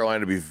South Carolina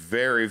to be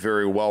very,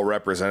 very well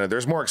represented.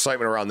 There's more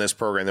excitement around this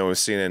program than we've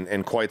seen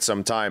in quite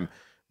some time.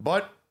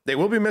 But they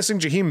will be missing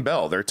Jaheim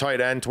Bell, their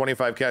tight end,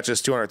 25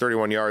 catches,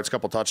 231 yards,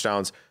 couple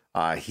touchdowns.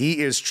 He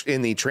is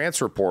in the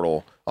transfer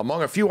portal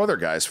among a few other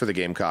guys for the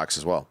Gamecocks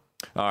as well.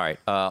 All right.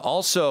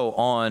 Also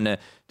on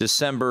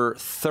December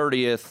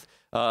 30th,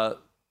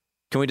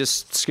 can we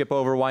just skip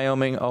over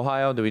Wyoming,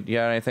 Ohio? Do we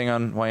got anything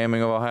on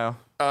Wyoming of Ohio?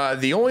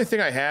 The only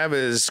thing I have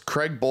is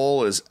Craig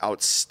Bull is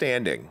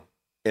outstanding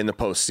in the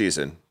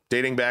postseason,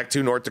 dating back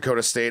to North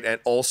Dakota State and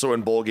also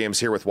in bowl games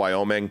here with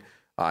Wyoming.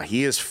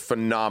 He is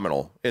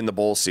phenomenal in the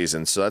bowl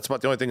season. So that's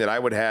about the only thing that I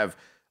would have,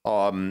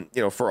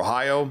 for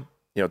Ohio.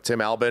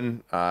 Tim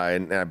Albin,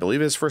 and I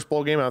believe his first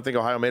bowl game. I don't think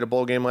Ohio made a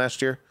bowl game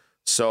last year.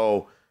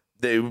 So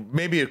they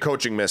maybe a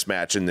coaching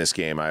mismatch in this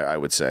game, I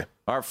would say.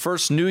 Our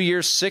first New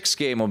Year's Six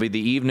game will be the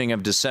evening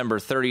of December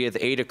 30th,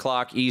 8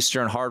 o'clock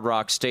Eastern, Hard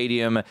Rock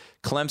Stadium.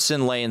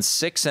 Clemson laying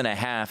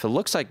 6.5. It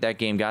looks like that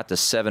game got to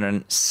 7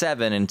 and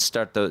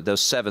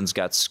those sevens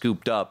got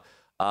scooped up.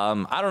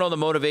 I don't know the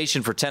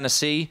motivation for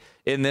Tennessee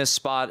in this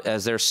spot,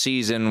 as their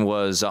season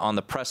was on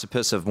the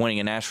precipice of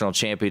winning a national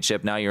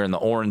championship. Now you're in the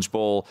Orange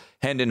Bowl.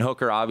 Hendon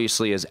Hooker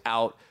obviously is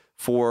out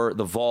for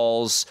the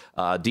Vols.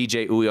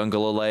 DJ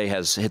Uiagalelei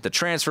has hit the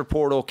transfer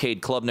portal.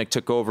 Cade Klubnik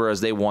took over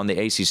as they won the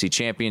ACC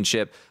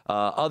championship.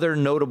 Other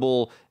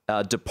notable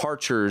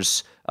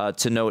departures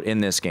to note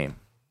in this game.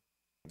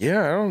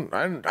 Yeah,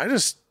 I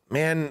just,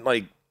 man,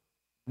 like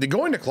the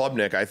going to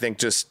Klubnik, I think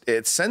just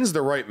it sends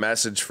the right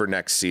message for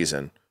next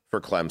season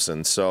for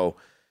Clemson. So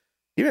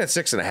even at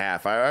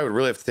 6.5, I would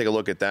really have to take a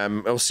look at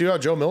them. We'll see how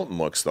Joe Milton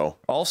looks, though.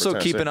 Also,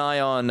 keep an eye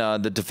on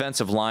the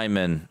defensive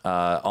linemen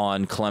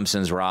on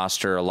Clemson's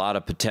roster. A lot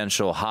of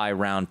potential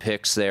high-round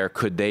picks there.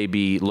 Could they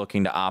be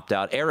looking to opt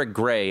out? Eric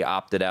Gray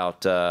opted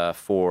out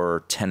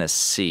for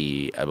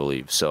Tennessee, I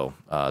believe. So,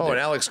 and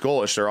Alex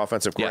Golish, their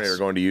offensive coordinator,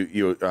 going to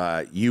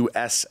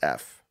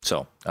USF.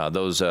 So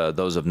those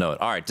of note.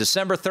 All right,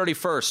 December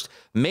 31st,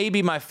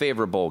 maybe my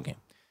favorite bowl game.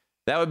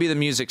 That would be the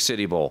Music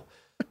City Bowl.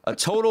 A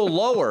total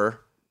lower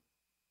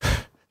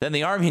than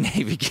the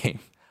Army-Navy game.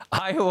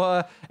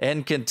 Iowa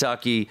and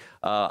Kentucky.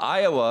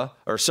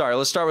 Let's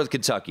start with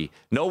Kentucky.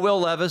 No Will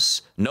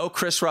Levis, no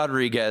Chris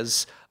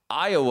Rodriguez.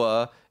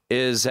 Iowa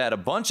is had a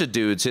bunch of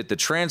dudes hit the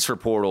transfer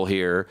portal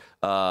here.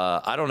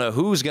 I don't know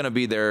who's going to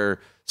be their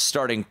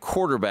starting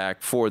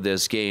quarterback for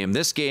this game.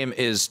 This game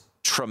is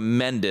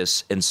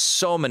tremendous in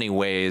so many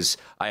ways.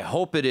 I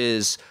hope it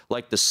is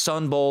like the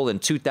Sun Bowl in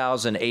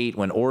 2008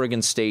 when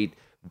Oregon State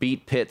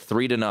beat Pitt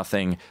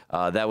 3-0.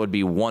 That would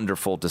be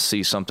wonderful to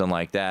see something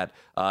like that.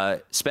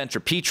 Spencer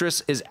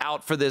Petras is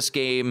out for this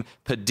game.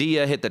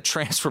 Padilla hit the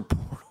transfer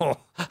portal.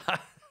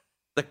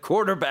 The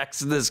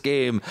quarterbacks in this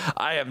game,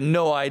 I have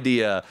no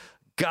idea.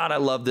 God, I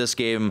love this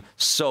game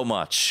so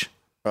much.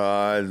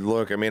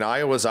 Look, I mean,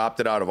 Iowa's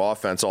opted out of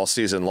offense all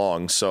season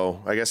long,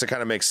 so I guess it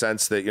kind of makes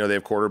sense that, they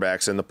have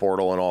quarterbacks in the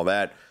portal and all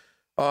that.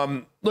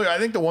 Look, I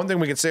think the one thing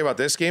we can say about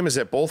this game is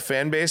that both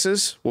fan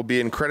bases will be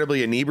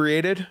incredibly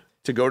inebriated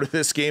to go to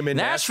this game in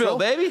Nashville,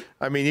 baby.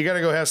 I mean, you got to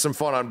go have some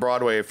fun on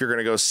Broadway if you're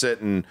going to go sit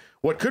in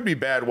what could be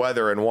bad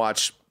weather and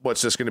watch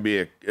what's just going to be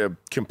a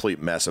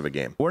complete mess of a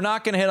game. We're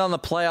not going to hit on the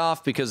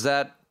playoff because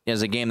that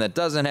is a game that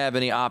doesn't have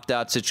any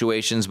opt-out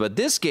situations. But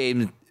this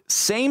game,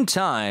 same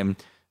time,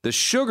 the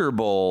Sugar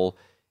Bowl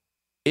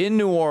in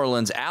New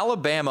Orleans,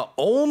 Alabama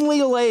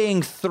only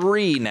laying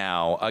 3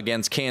 now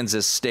against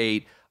Kansas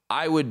State.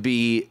 I would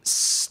be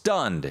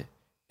stunned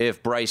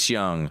if Bryce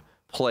Young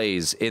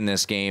plays in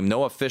this game.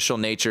 No official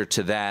nature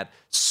to that.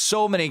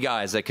 So many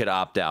guys that could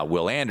opt out.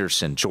 Will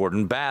Anderson,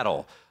 Jordan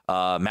Battle,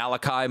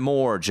 Malachi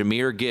Moore,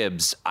 Jahmyr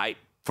Gibbs.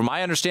 From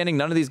my understanding,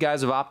 none of these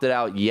guys have opted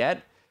out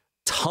yet.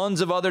 Tons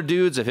of other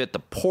dudes have hit the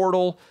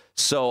portal.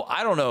 So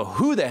I don't know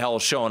who the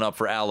hell's showing up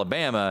for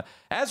Alabama.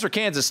 As for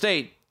Kansas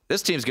State,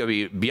 this team's going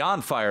to be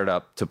beyond fired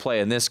up to play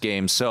in this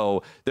game.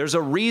 So there's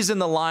a reason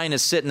the line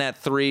is sitting at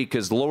 3,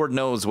 because Lord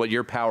knows what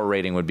your power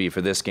rating would be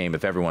for this game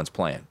if everyone's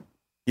playing.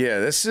 Yeah,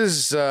 this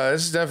is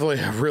definitely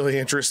a really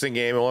interesting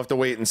game. We'll have to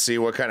wait and see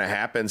what kind of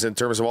happens in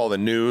terms of all the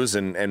news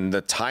and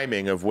the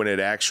timing of when it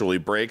actually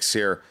breaks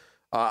here.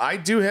 I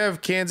do have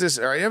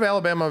I have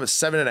Alabama a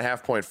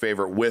 7.5-point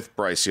favorite with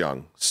Bryce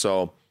Young.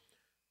 So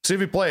see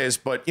if he plays.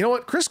 But you know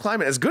what? Chris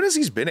Klieman, as good as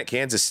he's been at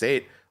Kansas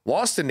State,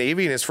 lost to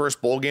Navy in his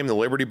first bowl game, the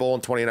Liberty Bowl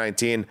in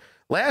 2019.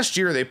 Last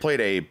year, they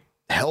played a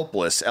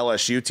helpless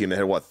LSU team that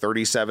had,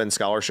 37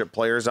 scholarship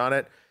players on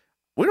it.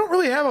 We don't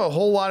really have a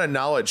whole lot of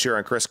knowledge here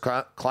on Chris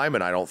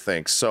Klieman, I don't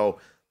think. So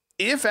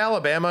if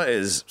Alabama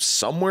is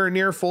somewhere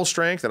near full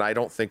strength, and I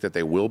don't think that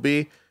they will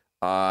be,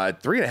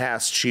 3.5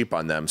 is cheap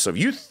on them. So if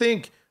you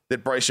think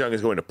that Bryce Young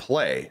is going to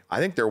play, I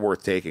think they're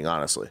worth taking,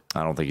 honestly.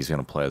 I don't think he's going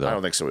to play, though. I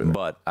don't think so either.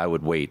 But I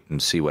would wait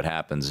and see what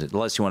happens,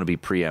 unless you want to be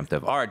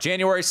preemptive. All right,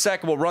 January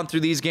 2nd, we'll run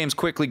through these games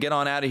quickly, get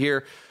on out of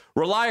here.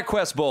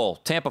 ReliaQuest Bowl,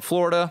 Tampa,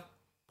 Florida.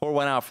 Pour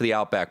one out for the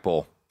Outback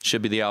Bowl.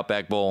 Should be the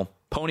Outback Bowl.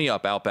 Pony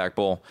up, Outback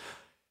Bowl.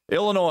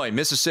 Illinois,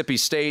 Mississippi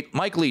State.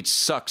 Mike Leach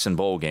sucks in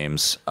bowl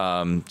games,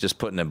 just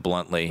putting it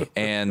bluntly.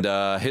 And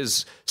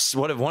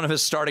one of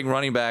his starting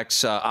running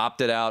backs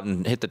opted out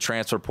and hit the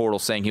transfer portal,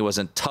 saying he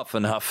wasn't tough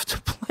enough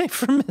to play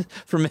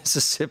for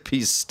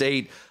Mississippi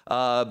State.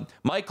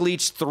 Mike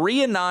Leach,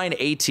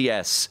 3-9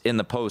 ATS in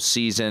the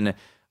postseason.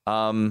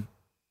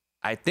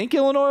 I think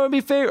Illinois would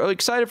be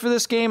excited for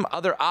this game.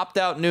 Other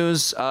opt-out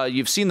news.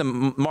 You've seen the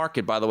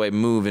market, by the way,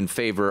 move in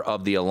favor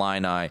of the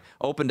Illini.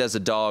 Opened as a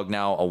dog,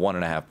 now a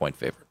 1.5-point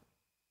favorite.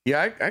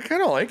 Yeah, I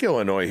kind of like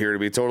Illinois here, to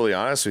be totally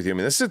honest with you. I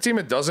mean, this is a team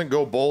that doesn't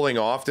go bowling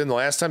often. The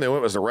last time they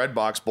went was the Red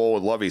Box Bowl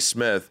with Lovie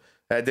Smith.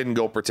 That didn't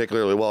go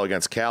particularly well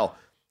against Cal.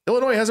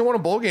 Illinois hasn't won a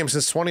bowl game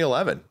since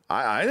 2011.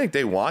 I think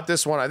they want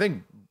this one. I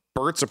think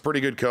Bert's a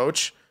pretty good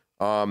coach.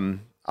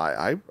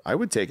 I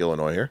would take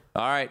Illinois here.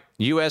 All right,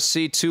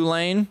 USC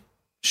Tulane.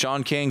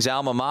 Sean King's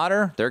alma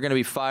mater, they're going to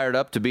be fired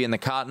up to be in the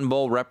Cotton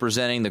Bowl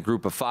representing the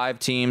group of 5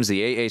 teams,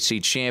 the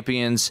AAC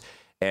champions,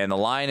 and the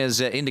line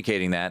is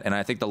indicating that. And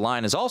I think the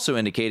line is also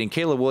indicating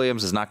Caleb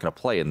Williams is not going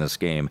to play in this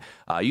game.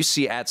 You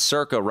see at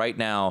Circa right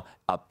now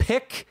a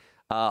pick,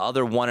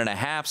 other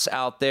 1.5s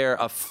out there.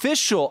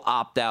 Official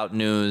opt-out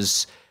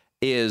news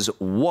is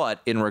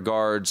what in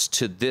regards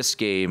to this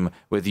game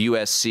with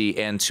USC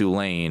and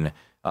Tulane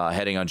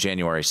heading on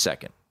January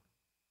 2nd?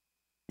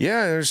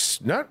 Yeah,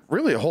 there's not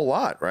really a whole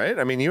lot, right?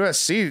 I mean,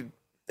 USC,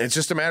 it's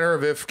just a matter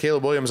of if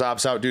Caleb Williams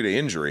opts out due to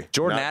injury.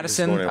 Jordan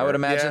Addison, I would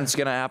imagine, is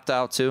going to opt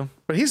out too.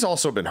 But he's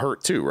also been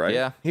hurt too, right?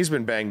 Yeah. He's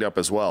been banged up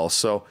as well.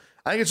 So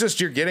I think it's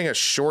just you're getting a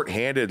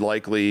shorthanded,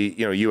 likely,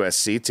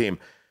 USC team.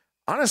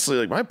 Honestly,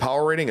 like my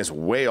power rating is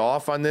way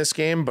off on this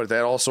game, but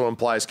that also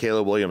implies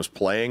Caleb Williams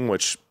playing,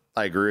 which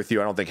I agree with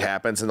you. I don't think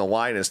happens. And the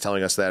line is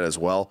telling us that as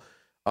well.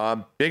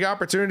 Big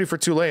opportunity for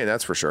Tulane,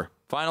 that's for sure.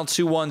 Final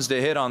 2 ones to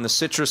hit on the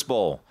Citrus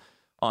Bowl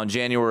on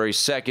January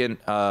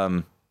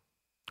 2nd.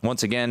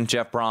 Once again,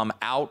 Jeff Brom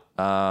out.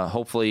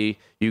 Hopefully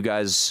you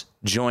guys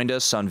joined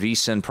us on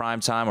VSiN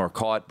Primetime or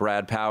caught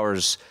Brad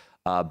Powers'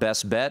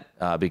 best bet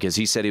because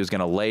he said he was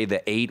going to lay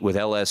the 8 with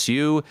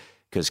LSU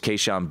because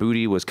Kayshon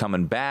Boutte was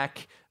coming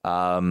back.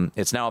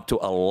 It's now up to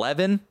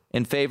 11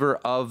 in favor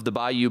of the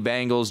Bayou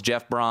Bengals.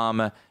 Jeff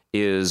Brom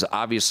is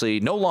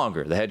obviously no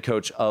longer the head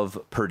coach of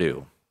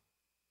Purdue.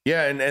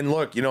 Yeah, and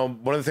look,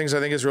 one of the things I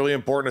think is really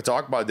important to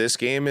talk about, this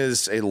game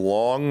is a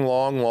long,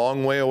 long,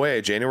 long way away.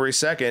 January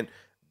 2nd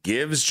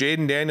gives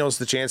Jaden Daniels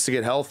the chance to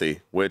get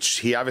healthy, which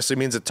he obviously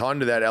means a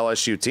ton to that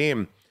LSU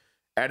team.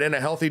 Add in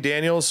a healthy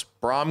Daniels,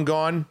 Brom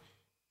gone.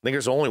 I think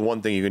there's only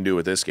one thing you can do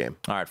with this game.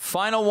 All right,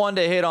 final one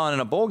to hit on in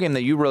a bowl game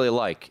that you really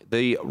like.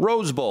 The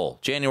Rose Bowl,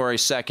 January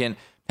 2nd,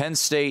 Penn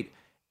State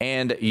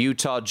and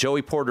Utah.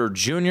 Joey Porter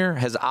Jr.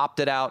 has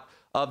opted out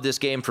of this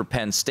game for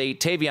Penn State.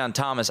 Tavion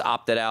Thomas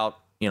opted out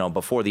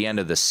before the end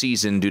of the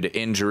season due to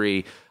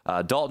injury.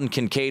 Dalton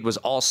Kincaid was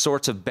all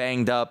sorts of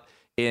banged up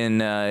in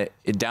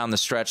down the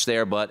stretch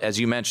there. But as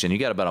you mentioned, you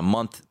got about a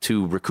month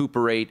to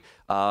recuperate.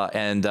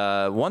 And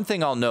one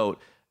thing I'll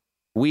note,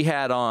 we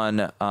had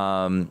on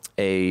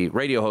a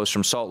radio host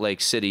from Salt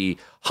Lake City,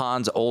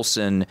 Hans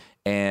Olsen,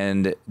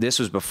 and this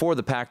was before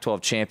the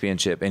Pac-12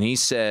 championship. And he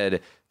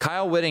said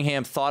Kyle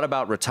Whittingham thought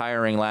about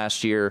retiring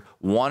last year,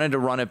 wanted to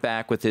run it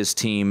back with his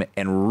team,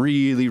 and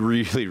really,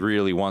 really,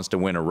 really wants to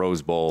win a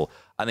Rose Bowl.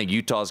 I think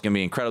Utah's going to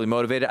be incredibly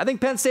motivated. I think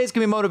Penn State's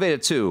going to be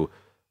motivated too,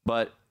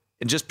 but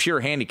just pure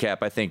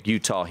handicap, I think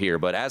Utah here.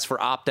 But as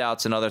for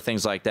opt-outs and other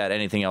things like that,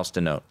 anything else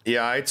to note?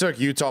 Yeah, I took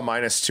Utah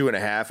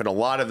 -2.5, and a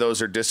lot of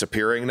those are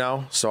disappearing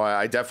now. So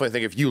I definitely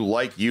think if you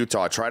like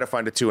Utah, try to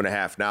find a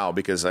 2.5 now,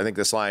 because I think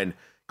this line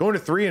going to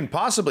 3 and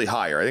possibly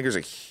higher. I think there's a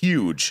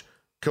huge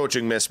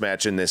coaching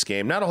mismatch in this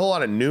game. Not a whole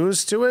lot of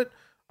news to it,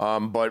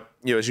 but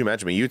as you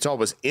mentioned, Utah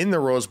was in the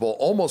Rose Bowl,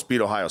 almost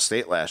beat Ohio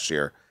State last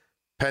year.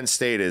 Penn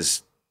State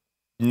is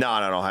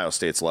not on Ohio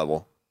State's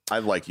level. I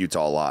like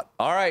Utah a lot.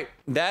 All right,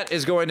 that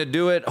is going to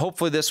do it.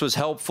 Hopefully this was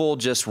helpful,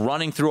 just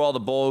running through all the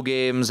bowl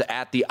games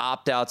at the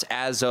opt-outs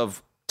as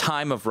of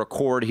time of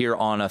record here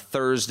on a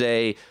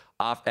Thursday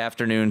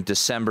afternoon,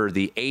 December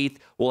the 8th.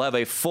 We'll have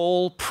a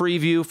full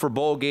preview for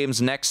bowl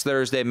games next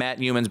Thursday. Matt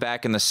Newman's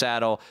back in the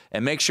saddle.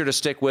 And make sure to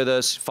stick with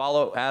us.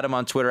 Follow Adam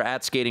on Twitter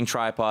at Skating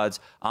Tripods.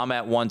 I'm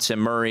at Tim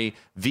Murray.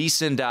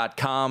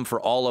 VSiN.com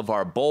for all of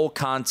our bowl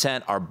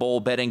content. Our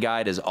bowl betting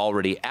guide is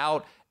already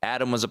out.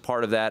 Adam was a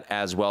part of that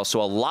as well.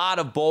 So a lot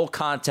of bowl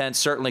content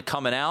certainly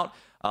coming out.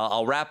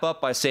 I'll wrap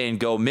up by saying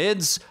go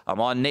Mids.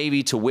 I'm on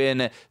Navy to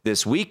win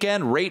this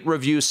weekend. Rate,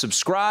 review,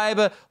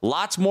 subscribe.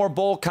 Lots more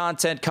bowl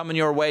content coming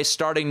your way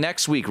starting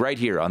next week right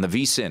here on the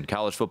VSiN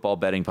College Football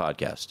Betting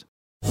Podcast.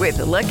 With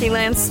the Lucky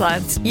Land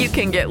Slots, you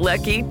can get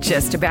lucky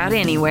just about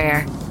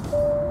anywhere.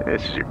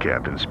 This is your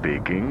captain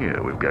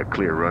speaking. We've got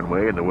clear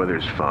runway and the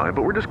weather's fine,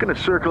 but we're just going to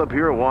circle up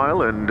here a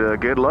while and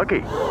get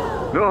lucky.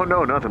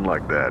 No, nothing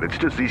like that. It's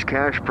just these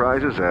cash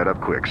prizes add up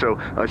quick. So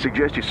I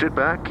suggest you sit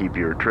back, keep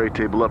your tray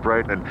table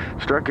upright, and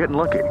start getting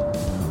lucky.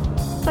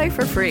 Play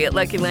for free at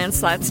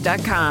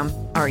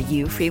LuckyLandSlots.com. Are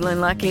you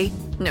feeling lucky?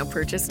 No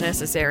purchase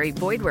necessary.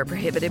 Void where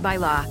prohibited by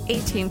law.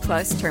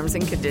 18+ terms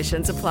and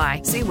conditions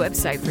apply. See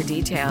website for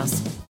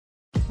details.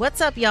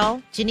 What's up,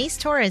 y'all? Janice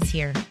Torres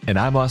here. And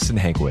I'm Austin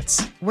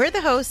Hankwitz. We're the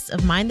hosts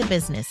of Mind the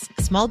Business,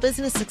 Small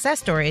Business Success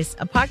Stories,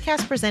 a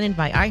podcast presented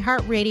by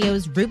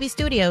iHeartRadio's Ruby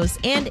Studios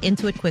and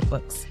Intuit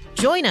QuickBooks.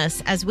 Join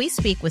us as we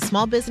speak with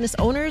small business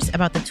owners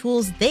about the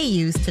tools they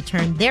use to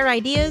turn their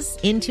ideas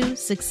into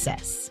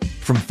success.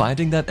 From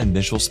finding that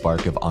initial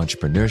spark of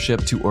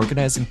entrepreneurship to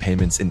organizing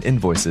payments and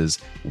invoices,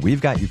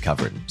 we've got you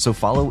covered. So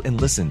follow and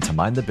listen to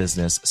Mind the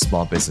Business,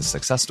 Small Business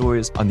Success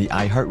Stories on the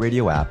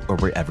iHeartRadio app or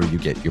wherever you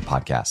get your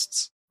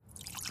podcasts.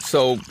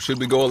 So, should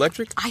we go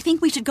electric? I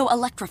think we should go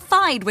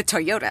electrified with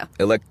Toyota.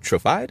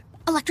 Electrified?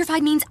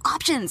 Electrified means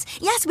options.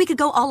 Yes, we could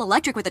go all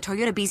electric with the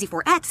Toyota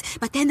BZ4X,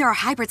 but then there are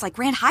hybrids like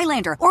Grand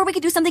Highlander, or we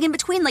could do something in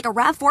between like a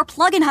RAV4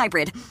 plug-in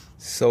hybrid.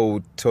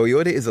 So,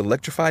 Toyota is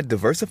electrified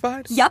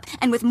diversified? Yup,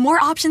 and with more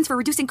options for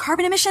reducing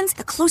carbon emissions,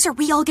 the closer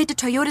we all get to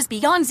Toyota's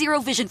Beyond Zero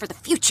vision for the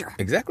future.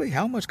 Exactly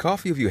how much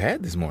coffee have you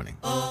had this morning?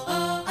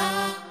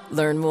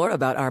 Learn more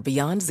about our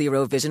Beyond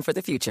Zero vision for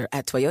the future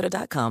at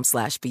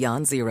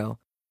toyota.com/Beyond Zero.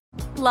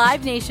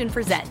 Live Nation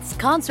presents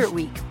Concert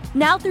Week.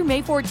 Now through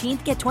May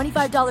 14th, get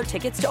 $25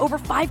 tickets to over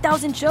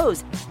 5,000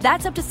 shows.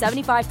 That's up to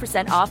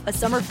 75% off a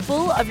summer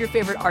full of your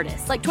favorite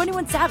artists like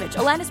 21 Savage,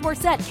 Alanis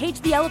Morissette,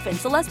 Cage the Elephant,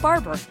 Celeste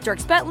Barber,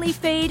 Dierks Bentley,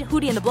 Fade,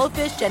 Hootie and the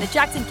Blowfish, Janet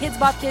Jackson, Kidz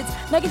Bop Kids,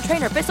 Meghan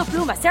Trainor, Bissell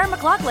Pluma, Sarah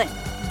McLachlan.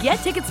 Get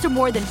tickets to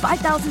more than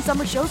 5,000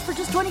 summer shows for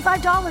just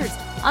 $25.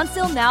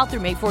 Until now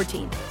through May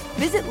 14th.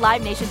 Visit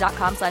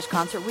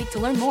LiveNation.com/Concert Week to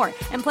learn more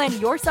and plan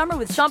your summer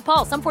with Sean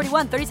Paul, Sum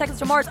 41, 30 Seconds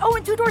to Mars,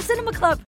 and Two Door Cinema Club.